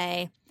tension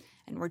away.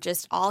 And we're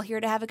just all here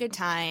to have a good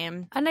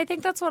time. And I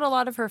think that's what a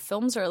lot of her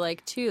films are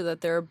like too, that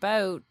they're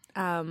about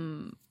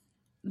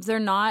they're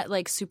not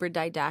like super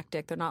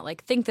didactic. They're not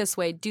like think this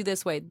way, do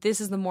this way. This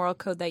is the moral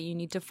code that you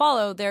need to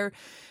follow. They're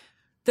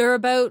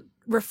about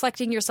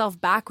reflecting yourself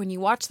back when you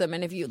watch them.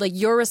 And if you like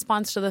your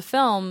response to the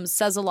film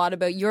says a lot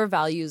about your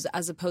values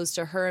as opposed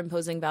to her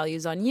imposing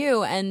values on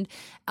you. And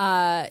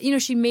you know,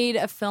 she made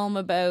a film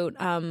about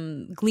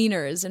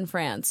gleaners in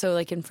France. So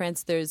like in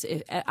France there's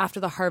after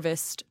the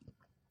harvest,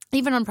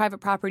 even on private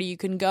property, you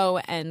can go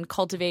and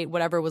cultivate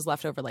whatever was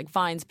left over, like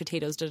vines,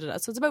 potatoes, da-da-da.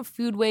 So it's about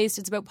food waste.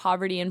 It's about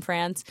poverty in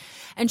France.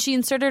 And she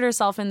inserted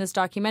herself in this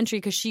documentary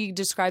because she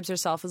describes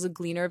herself as a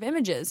gleaner of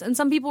images. And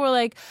some people were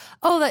like,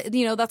 oh, that,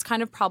 you know, that's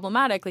kind of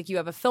problematic. Like you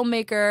have a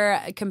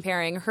filmmaker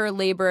comparing her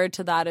labor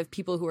to that of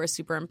people who are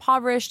super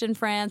impoverished in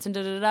France and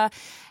da-da-da.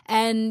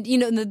 And, you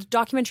know, the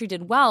documentary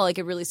did well. Like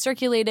it really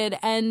circulated.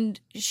 And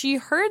she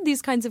heard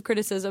these kinds of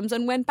criticisms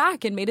and went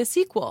back and made a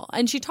sequel.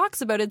 And she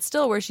talks about it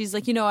still where she's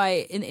like, you know,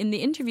 in the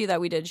interview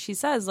that we did, she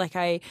says, like,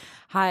 I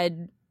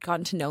had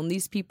gotten to know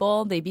these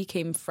people. They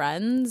became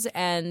friends.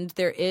 And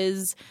there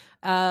is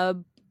a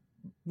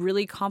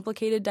really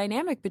complicated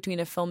dynamic between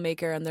a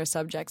filmmaker and their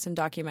subjects in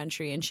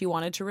documentary. And she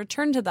wanted to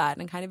return to that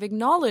and kind of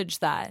acknowledge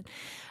that.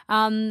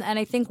 And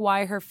I think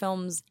why her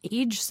films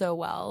age so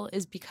well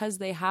is because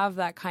they have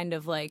that kind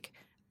of like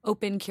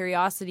open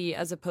curiosity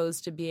as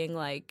opposed to being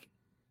like,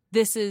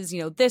 this is, you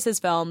know, this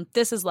is film,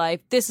 this is life,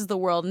 this is the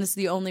world, and this is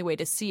the only way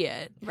to see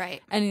it. Right.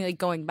 And like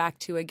going back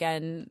to,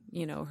 again,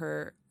 you know,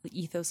 her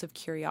ethos of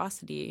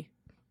curiosity.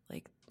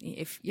 Like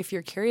if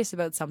you're curious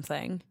about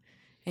something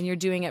and you're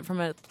doing it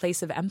from a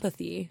place of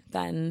empathy,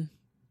 then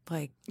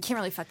like You can't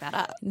really fuck that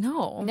up.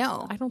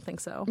 No, I don't think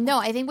so. No,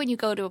 I think when you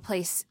go to a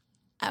place,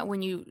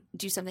 when you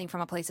do something from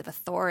a place of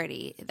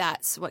authority,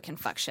 that's what can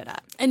fuck shit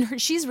up.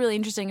 And she's really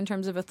interesting in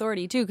terms of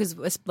authority too,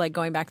 because like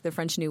going back to the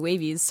French New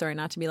Wavies. Sorry,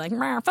 not to be like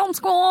film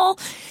school.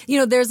 You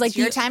know, there's like it's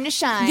your time to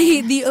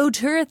shine. The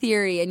auteur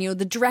theory, and you know,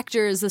 the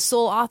director is the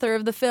sole author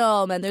of the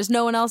film, and there's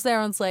no one else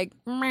there. And it's like,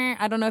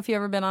 I don't know if you've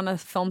ever been on a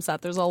film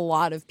set. There's a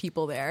lot of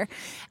people there,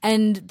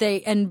 and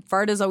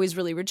Varda's always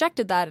really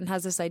rejected that and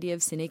has this idea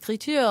of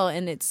cinécriture,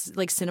 and it's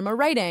like cinema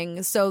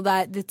writing, so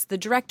that it's the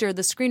director,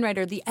 the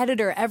screenwriter, the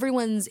editor,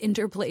 everyone's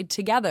interplayed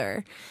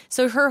together.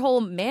 So her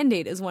whole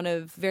mandate is one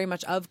of very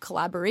much of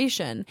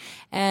collaboration.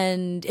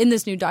 And in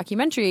this new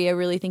documentary, I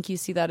really think you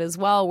see that as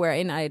well, where,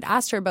 and I had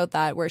asked her about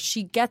that, where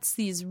she gets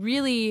these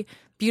really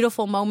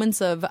beautiful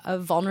moments of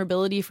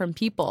vulnerability from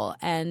people.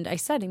 And I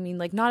said, I mean,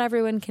 like, not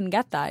everyone can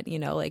get that, you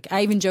know, like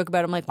I even joke about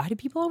it. I'm like, why do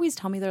people always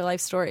tell me their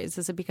life stories?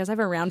 Is it because I have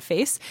a round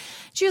face?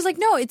 She was like,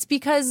 no, it's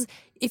because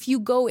if you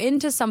go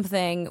into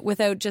something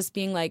without just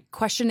being like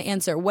question,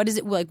 answer, what is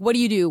it like? What do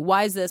you do?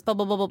 Why is this? Blah,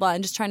 blah, blah, blah, blah.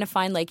 And just trying to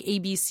find like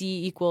ABC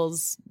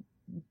equals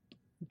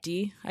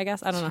D, I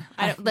guess. I don't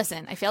know.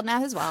 Listen, I failed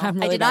math as well.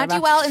 Really I did not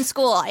do well in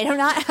school. I do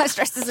not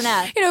stress this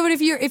enough. You know, but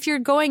if you're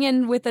going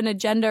in with an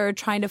agenda or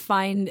trying to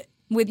find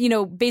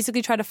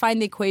basically try to find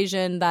the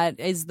equation that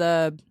is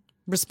the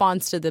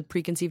response to the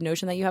preconceived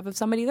notion that you have of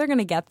somebody, they're going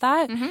to get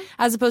that,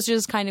 as opposed to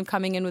just kind of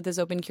coming in with this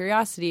open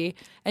curiosity.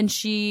 And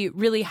she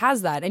really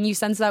has that. And you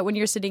sense that when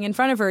you're sitting in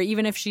front of her,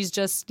 even if she's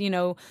just, you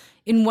know,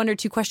 in one or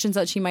two questions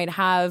that she might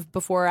have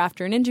before or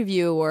after an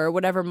interview or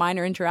whatever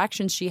minor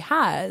interactions she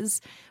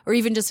has, or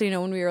even just, you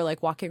know, when we were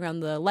like walking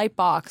around the light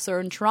box or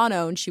in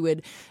Toronto and she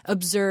would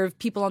observe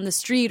people on the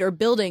street or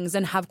buildings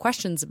and have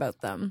questions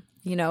about them.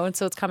 You know, and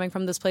so it's coming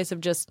from this place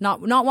of just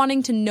not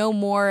wanting to know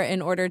more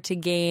in order to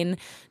gain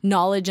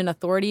knowledge and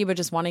authority, but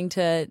just wanting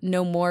to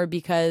know more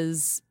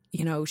because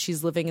you know,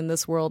 she's living in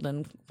this world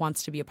and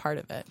wants to be a part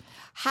of it.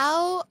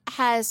 How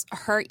has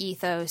her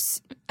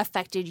ethos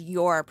affected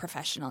your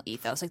professional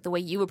ethos, like the way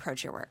you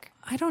approach your work?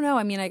 I don't know.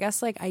 I mean, I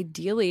guess like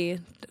ideally,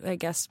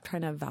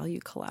 trying to value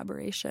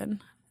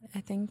collaboration.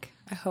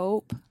 I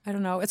hope. I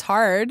don't know. It's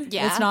hard.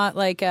 Yeah. It's not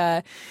like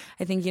I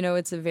think, you know,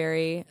 it's a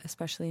very,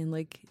 especially in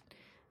like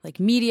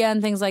media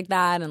and things like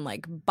that and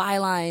like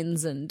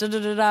bylines and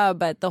da-da-da-da.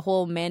 But the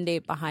whole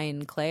mandate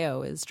behind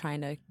Cleo is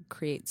trying to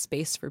create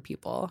space for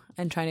people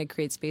and trying to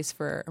create space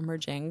for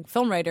emerging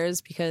film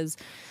writers, because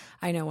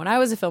I know when I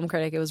was a film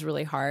critic, it was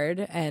really hard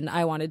and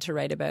I wanted to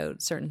write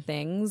about certain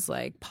things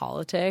like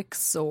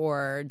politics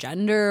or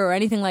gender or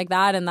anything like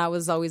that. And that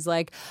was always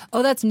like,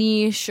 oh, that's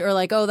niche, or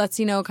like, oh, that's,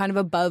 you know, kind of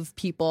above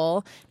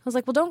people. I was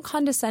like, well, don't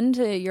condescend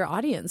to your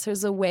audience.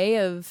 There's a way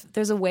of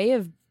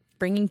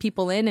bringing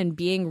people in and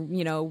being,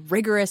 you know,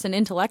 rigorous and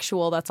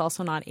intellectual that's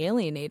also not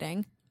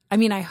alienating. I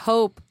mean, I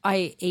hope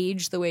I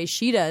age the way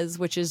she does,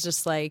 which is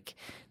just like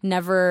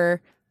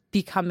never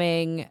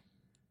becoming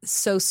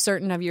so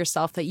certain of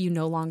yourself that you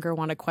no longer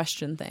want to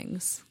question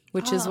things,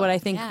 which is what I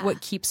think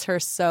what keeps her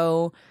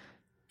so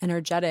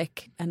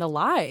energetic and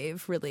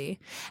alive, really.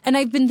 And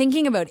I've been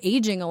thinking about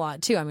aging a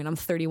lot too. I mean, I'm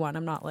 31.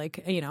 I'm not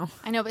like, you know.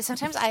 I know, but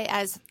sometimes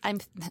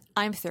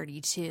I'm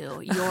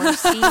 32. You're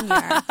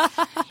senior.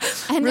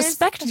 And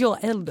respect your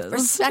elders.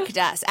 Respect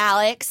us,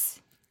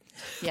 Alex.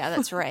 Yeah,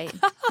 that's right.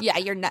 Yeah,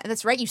 you're not.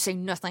 That's right. You say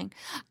nothing.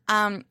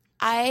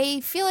 I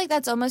feel like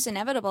that's almost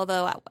inevitable,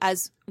 though,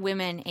 as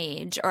women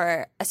age,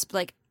 or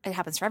like it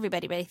happens for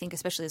everybody, but I think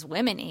especially as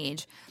women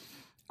age,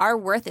 our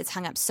worth is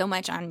hung up so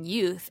much on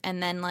youth.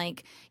 And then,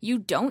 like, you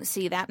don't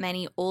see that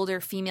many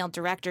older female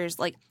directors,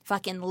 like,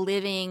 fucking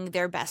living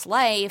their best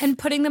life. And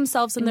putting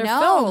themselves in their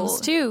films,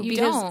 too. You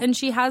don't. And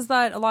she has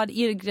that a lot.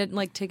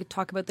 Like, to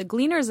talk about The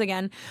Gleaners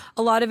again,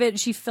 a lot of it,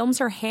 she films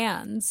her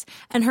hands.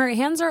 And her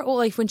hands are old.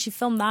 Like, when she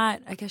filmed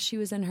that, I guess she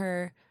was in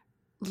her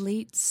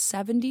late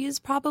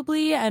 70s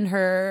probably, and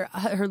her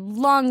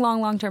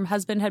long-term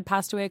husband had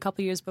passed away a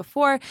couple years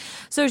before.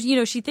 So, you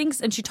know, she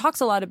thinks, and she talks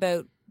a lot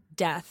about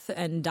death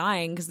and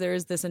dying, because there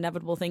is this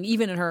inevitable thing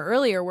even in her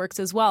earlier works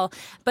as well,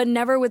 but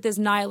never with this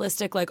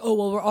nihilistic like, oh,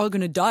 well, we're all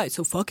gonna die,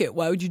 so fuck it,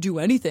 why would you do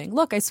anything?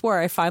 Look, I swore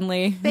I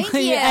finally Thank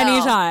you.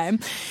 anytime.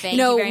 Thank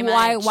you very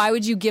much. Why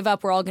would you give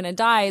up, we're all gonna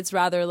die? It's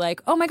rather like,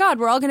 oh my god,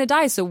 we're all gonna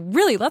die, so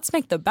really let's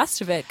make the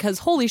best of it, because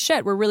holy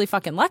shit, we're really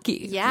fucking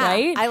lucky. Yeah,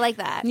 right? I like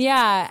that.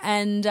 Yeah,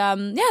 and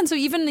and so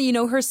even, you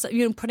know, her,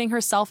 you know, putting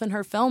herself in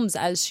her films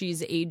as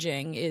she's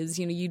aging is,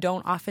 you know, you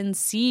don't often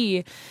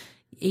see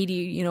 80,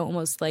 you know,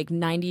 almost like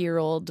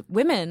 90-year-old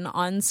women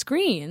on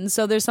screen.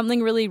 So there's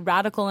something really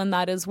radical in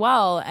that as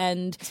well.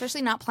 And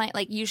especially not playing,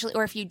 like, usually,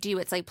 or if you do,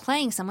 it's like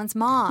playing someone's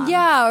mom.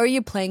 Yeah, or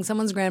you playing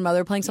someone's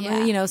grandmother, playing someone,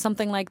 Yeah. you know,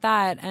 something like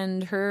that.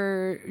 And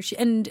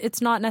and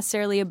it's not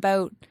necessarily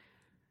about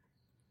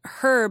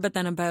her, but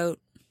then about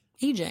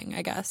aging,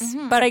 I guess.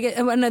 Mm-hmm. But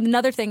and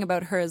another thing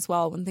about her as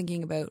well, when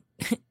thinking about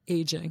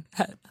aging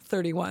at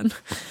 31,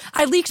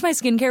 I leaked my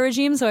skincare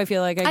regime, so I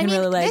feel like I can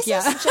really like,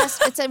 this is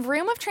just, it's a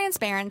room of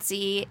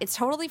transparency. It's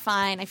totally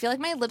fine. I feel like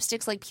my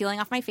lipstick's like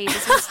peeling off my face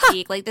as we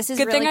speak. Like, this is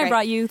good really thing great. I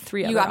brought you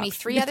 3 other You got me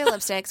options. 3 other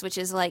lipsticks, which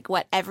is like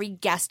what every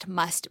guest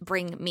must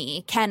bring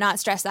me. Cannot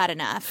stress that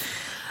enough.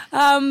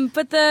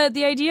 But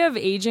the idea of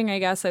aging, I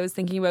guess I was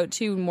thinking about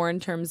too, more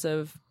in terms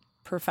of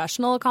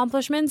professional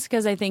accomplishments,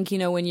 because I think, you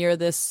know, when you're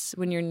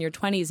in your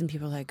 20s and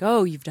people are like,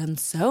 oh, you've done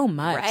so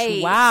much.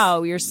 Right.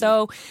 Wow, you're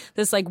so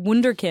this like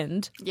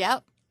wunderkind.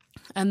 Yep.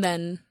 And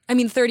then, I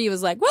mean, 30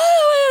 was like,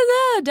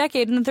 whoa, a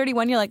decade. And then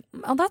 31, you're like,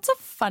 oh, that's a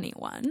funny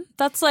one.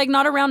 That's like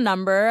not a round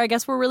number. I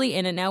guess we're really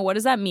in it now. What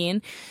does that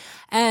mean?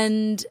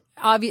 And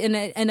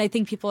I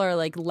think people are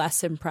like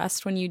less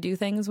impressed when you do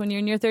things when you're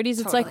in your 30s.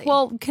 It's Totally. like,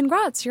 well,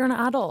 congrats, you're an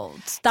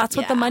adult. That's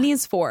what the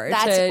money's for.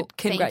 Thank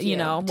you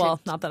know, you. well,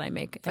 not that I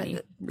make any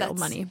real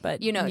money,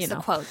 but you know, it's the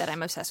quote that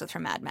I'm obsessed with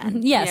from Mad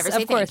Men. Yes, you never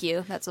say of course. thank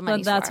you. That's what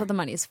money's That's for. what the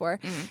money's for.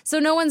 So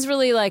no one's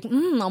really like,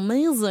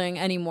 amazing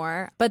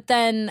anymore. But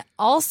then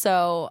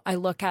also I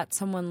look at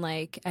someone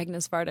like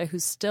Agnes Varda,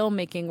 who's still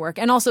making work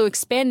and also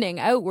expanding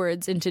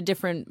outwards into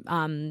different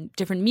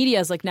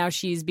medias. Like now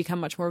she's become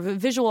much more of a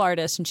visual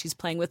artist, and she's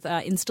playing with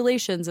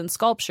installations and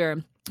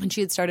sculpture. And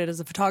she had started as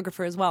a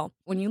photographer as well.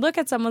 When you look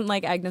at someone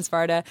like Agnes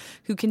Varda,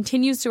 who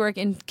continues to work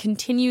and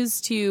continues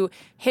to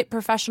hit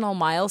professional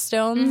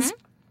milestones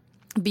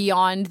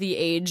beyond the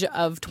age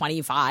of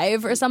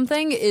 25 or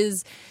something,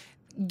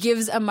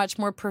 gives a much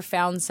more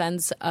profound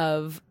sense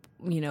of,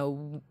 you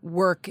know,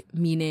 work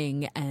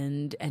meaning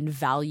and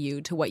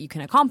value to what you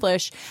can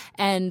accomplish.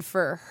 And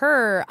for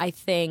her, I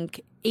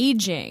think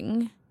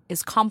aging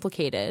is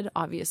complicated,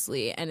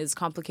 obviously, and is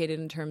complicated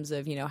in terms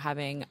of, you know,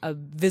 having a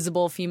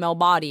visible female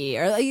body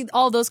or like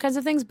all those kinds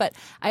of things. But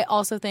I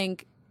also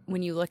think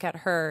when you look at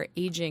her,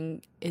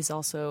 aging can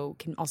also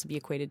be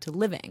equated to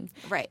living.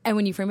 Right. And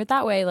when you frame it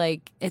that way,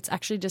 like, it's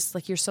actually just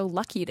like you're so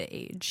lucky to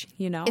age,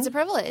 you know? It's a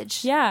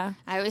privilege. Yeah.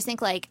 I always think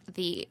like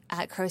the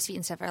crow's feet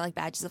and stuff are like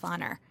badges of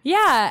honor.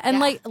 Yeah. And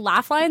Yeah. like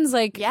laugh lines,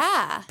 like,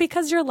 Yeah.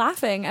 because you're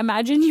laughing.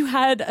 Imagine you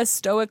had a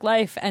stoic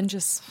life and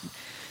just,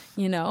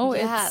 you know?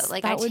 Yeah,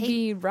 like I that would take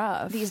be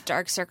rough. these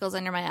dark circles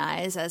under my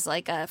eyes as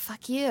like a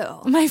fuck you.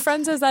 My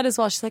friend says that as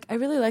well. She's like, I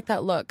really like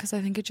that look because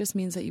I think it just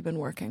means that you've been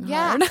working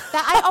hard.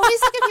 I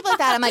always look at people like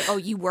that. I'm like, oh,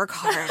 you work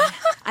hard.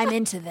 I'm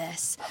into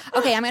this.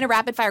 Okay, I'm going to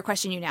rapid fire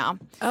question you now.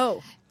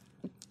 Oh.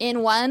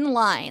 In one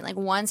line, like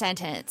one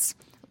sentence,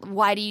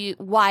 why do you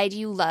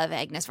love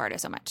Agnes Varda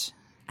so much?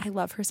 I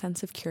love her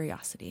sense of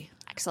curiosity.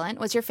 Excellent.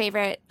 What's your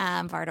favorite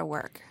Varda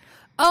work?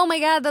 Oh my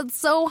God, that's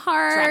so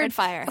hard. Rapid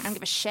fire. I don't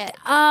give a shit.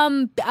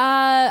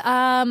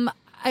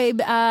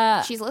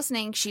 She's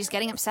listening. She's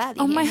getting upset.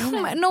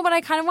 No, but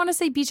I kind of want to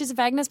say Beaches of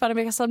Agnes, but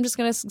I guess I'm just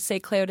going to say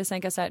Cleo de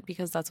Saint-Cassette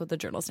because that's what the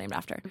journal's named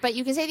after. But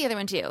you can say the other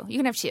one too. You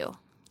can have two.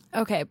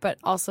 Okay, but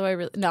also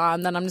and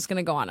then I'm just going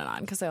to go on and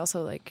on because I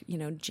also like,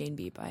 Jane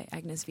B by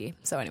Agnes V.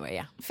 So anyway,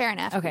 yeah. Fair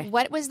enough. Okay.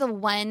 What was the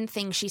one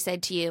thing she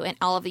said to you in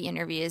all of the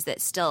interviews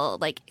that still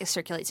like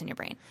circulates in your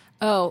brain?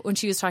 Oh, when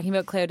she was talking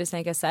about Cleo de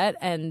Saint-Cassette,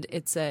 and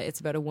it's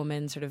about a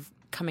woman sort of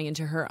coming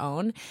into her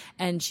own,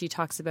 and she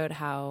talks about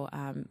how,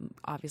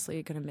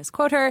 obviously going to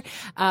misquote her,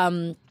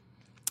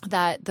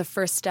 that the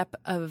first step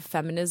of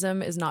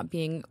feminism is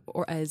looking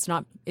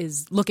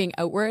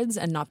outwards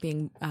and not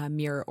being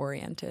mirror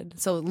oriented.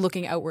 So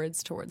looking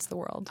outwards towards the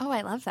world. Oh,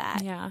 I love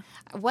that. Yeah.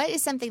 What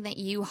is something that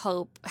you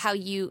hope? How do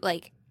you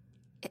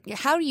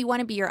want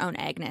to be your own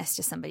Agnes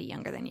to somebody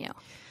younger than you?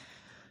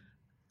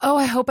 Oh,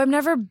 I hope I'm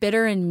never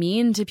bitter and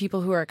mean to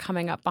people who are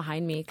coming up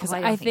behind me because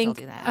I think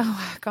they'll do that.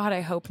 Oh God,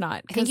 I hope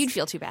not. I think you'd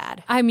feel too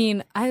bad. I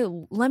mean,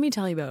 let me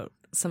tell you about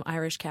some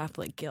Irish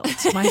Catholic guilt,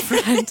 my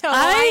friend.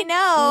 I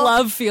know.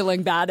 Love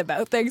feeling bad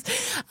about things.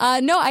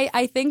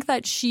 I think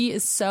that she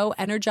is so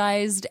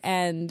energized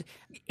and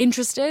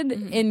interested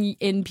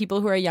in people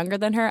who are younger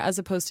than her as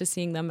opposed to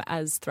seeing them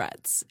as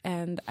threats.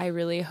 And I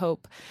really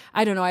hope,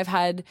 I don't know, I've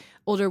had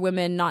older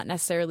women not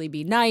necessarily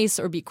be nice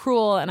or be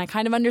cruel, and I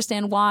kind of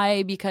understand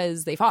why,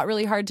 because they fought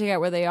really hard to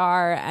get where they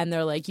are, and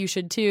they're like, you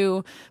should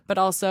too. But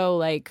also,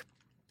 like,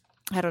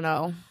 I don't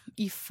know,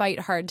 you fight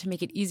hard to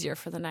make it easier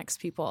for the next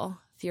people.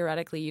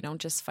 Theoretically, you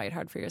don't just fight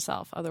hard for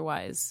yourself.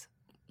 Otherwise,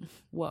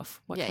 woof.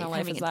 What kind of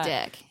life is that?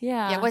 Dick.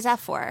 Yeah. What's that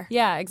for?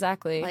 Yeah,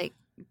 exactly.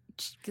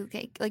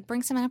 Like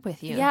bring someone up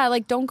with you. Yeah,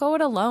 like don't go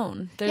it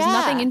alone. There's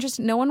nothing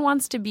interesting. No one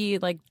wants to be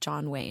like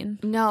John Wayne.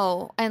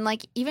 No, and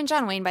like even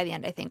John Wayne by the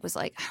end, I think was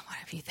like, I want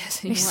to be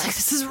this. And He's like,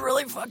 this is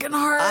really fucking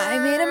hard. I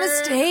made a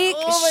mistake.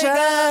 Oh Should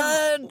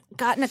have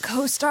gotten a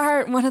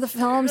co-star in one of the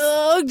films.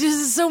 Oh, this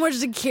is so much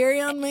to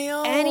carry on my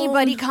own. Any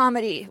buddy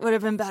comedy would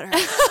have been better.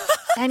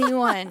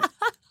 Anyone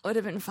would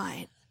have been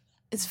fine.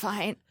 It's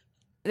fine.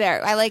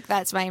 There, I like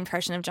that's my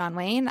impression of John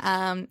Wayne.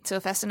 So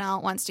if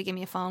SNL wants to give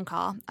me a phone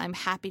call, I'm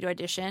happy to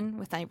audition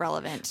with my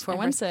relevant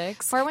 416.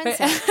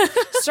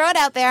 Just throw it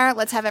out there.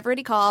 Let's have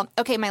everybody call.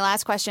 Okay, my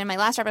last question, my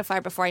last rapid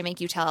fire before I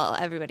make you tell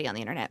everybody on the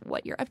internet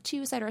what you're up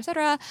to, et cetera, et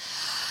cetera.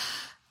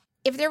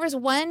 If there was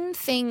one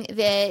thing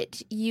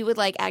that you would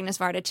like Agnes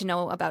Varda to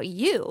know about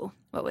you,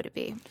 what would it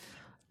be?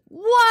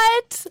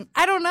 What?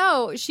 I don't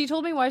know. She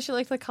told me why she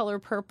liked the color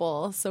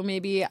purple, so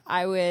maybe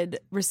I would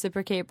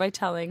reciprocate by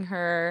telling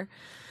her.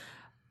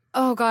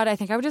 Oh, God, I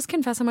think I would just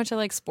confess how much I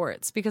like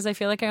sports because I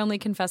feel like I only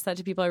confess that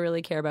to people I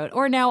really care about.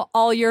 Or now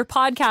all your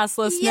podcast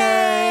listeners.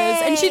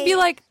 Yay! And she'd be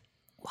like,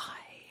 why?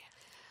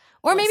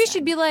 Or maybe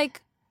she'd be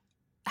like,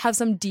 have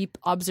some deep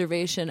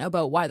observation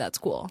about why that's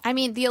cool. I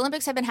mean, the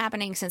Olympics have been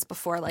happening since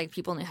before, like,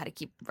 people knew how to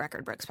keep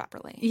record books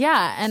properly.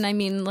 Yeah, and I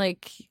mean,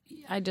 like,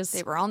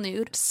 they were all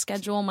nude.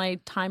 Schedule my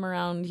time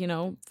around,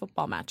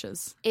 football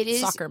matches. It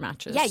is soccer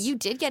matches. Yeah, you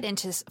did get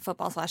into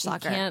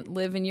football/soccer. You can't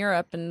live in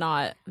Europe and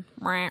not.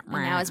 And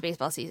now it's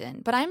baseball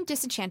season. But I'm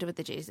disenchanted with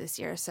the Jays this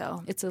year,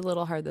 so. It's a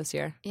little hard this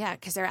year. Yeah,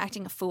 because they're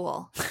acting a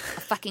fool. A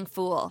fucking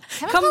fool.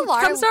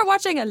 Come start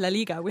watching La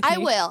Liga with me. I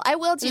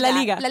will do La that.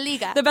 Liga. La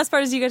Liga. The best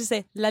part is you get to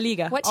say La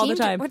Liga all the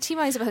time. What team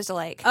am I supposed to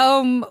like?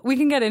 We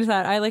can get into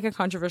that. I like a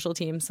controversial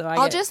team, so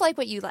I'll just like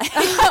what you like.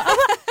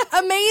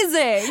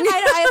 Amazing.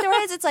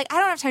 Otherwise, it's like, I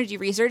don't have time to do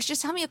research.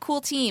 Just tell me a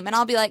cool team, and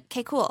I'll be like,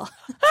 okay, cool.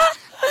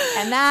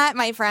 And that,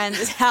 my friends,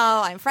 is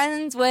how I'm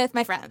friends with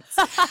my friends.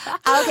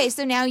 Okay,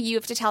 so now you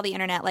have to tell the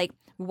internet, like,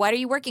 what are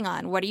you working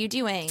on? What are you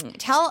doing?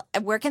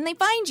 Where can they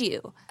find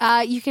you?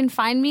 You can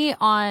find me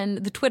on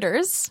the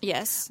Twitters.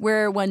 Yes.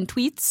 Where one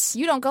tweets.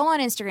 You don't go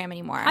on Instagram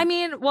anymore. I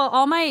mean, well,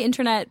 all my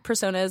internet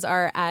personas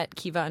are at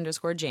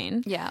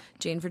Kiva_Jane. Yeah.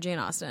 Jane for Jane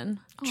Austen.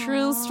 Aww.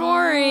 True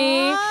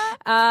story.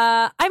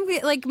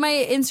 I'm like,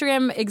 my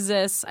Instagram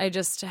exists. I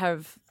just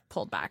have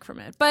pulled back from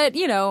it. But,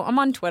 I'm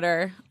on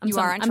Twitter. I'm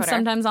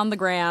sometimes on the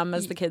gram,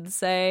 as the kids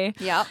say.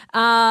 Yep.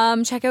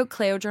 Check out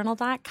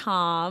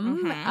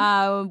CleoJournal.com.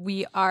 Mm-hmm.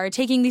 We are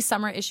taking the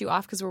summer issue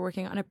off because we're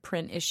working on a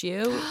print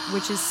issue,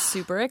 which is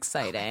super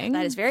exciting.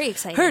 That is very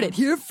exciting. Heard it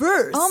here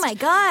first. Oh, my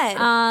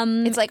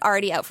God. It's like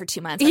already out for 2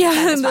 months.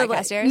 Yeah.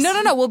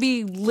 No. We'll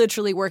be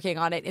literally working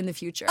on it in the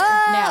future.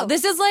 Oh. Now,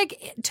 this is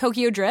like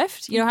Tokyo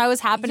Drift. You know how it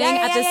was happening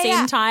at the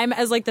same time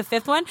as like the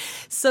fifth one?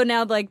 So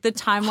now like the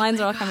timelines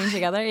are all coming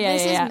together.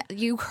 Yeah,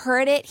 You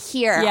heard it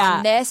here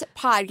on this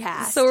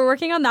podcast. So we're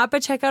working on that,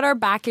 but check out our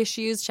back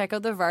issues. Check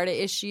out the Varda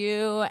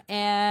issue.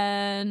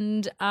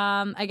 And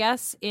I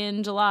guess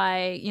in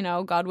July,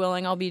 God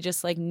willing, I'll be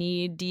just like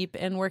knee deep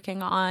in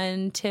working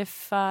on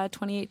TIFF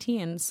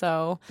 2018.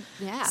 So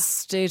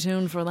stay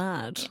tuned for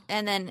that.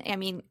 And then,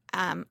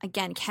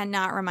 again,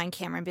 cannot remind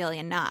Cameron Bailey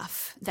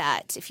enough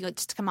that if you would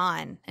just come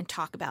on and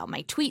talk about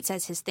my tweets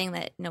as his thing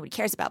that nobody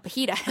cares about, but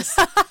he does,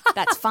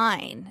 that's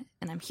fine.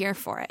 And I'm here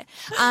for it.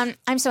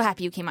 I'm so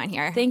happy you came on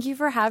here. Thank you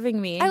for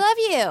having me. I love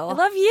you. I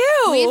love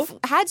you. We've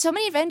had so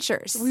many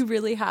adventures. We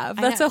really have.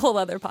 That's a whole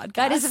other podcast.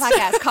 That is a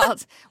podcast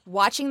called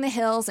Watching the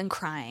Hills and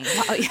Crying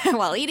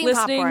while eating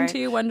Listening popcorn.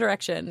 to One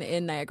Direction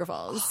in Niagara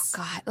Falls. Oh,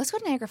 God. Let's go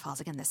to Niagara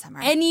Falls again this summer.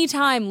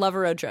 Anytime. Love a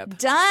road trip.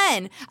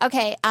 Done.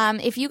 Okay.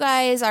 If you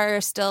guys are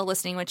still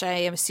listening, which I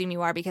assume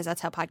you are because that's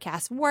how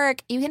podcasts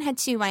work, you can head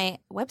to my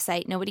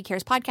website,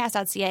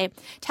 nobodycarespodcast.ca.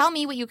 Tell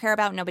me what you care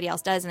about, nobody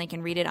else does, and I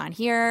can read it on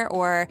here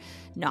or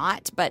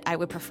not, but I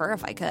would prefer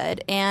if I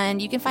could. And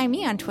you can find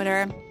me on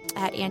Twitter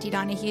at Auntie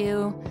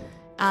Donahue.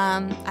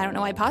 I don't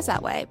know why I paused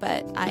that way,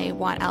 but I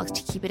want Alex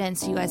to keep it in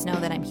so you guys know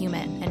that I'm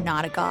human and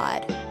not a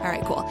god. All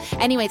right, cool.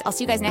 Anyways, I'll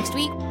see you guys next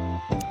week.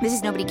 This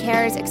is Nobody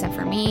Cares except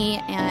for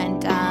me,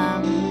 and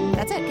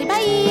that's it. Okay,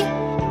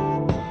 bye.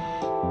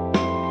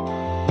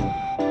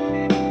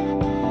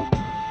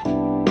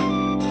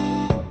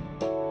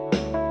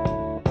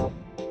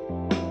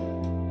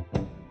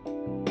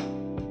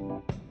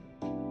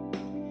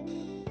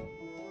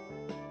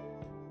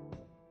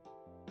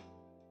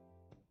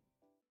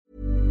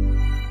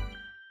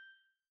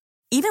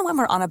 Even when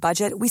we're on a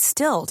budget, we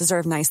still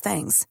deserve nice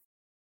things.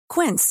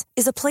 Quince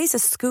is a place to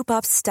scoop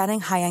up stunning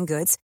high-end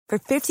goods for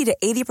 50 to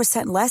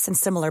 80% less than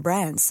similar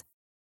brands.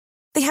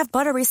 They have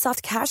buttery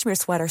soft cashmere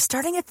sweaters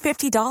starting at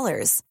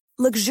 $50,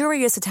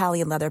 luxurious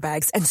Italian leather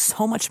bags, and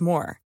so much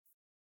more.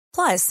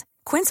 Plus,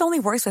 Quince only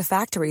works with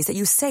factories that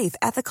use safe,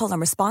 ethical, and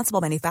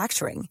responsible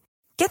manufacturing.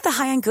 Get the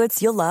high-end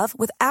goods you'll love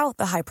without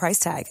the high price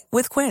tag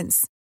with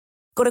Quince.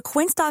 Go to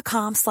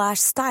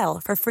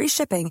quince.com/style for free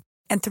shipping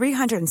and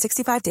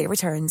 365-day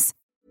returns.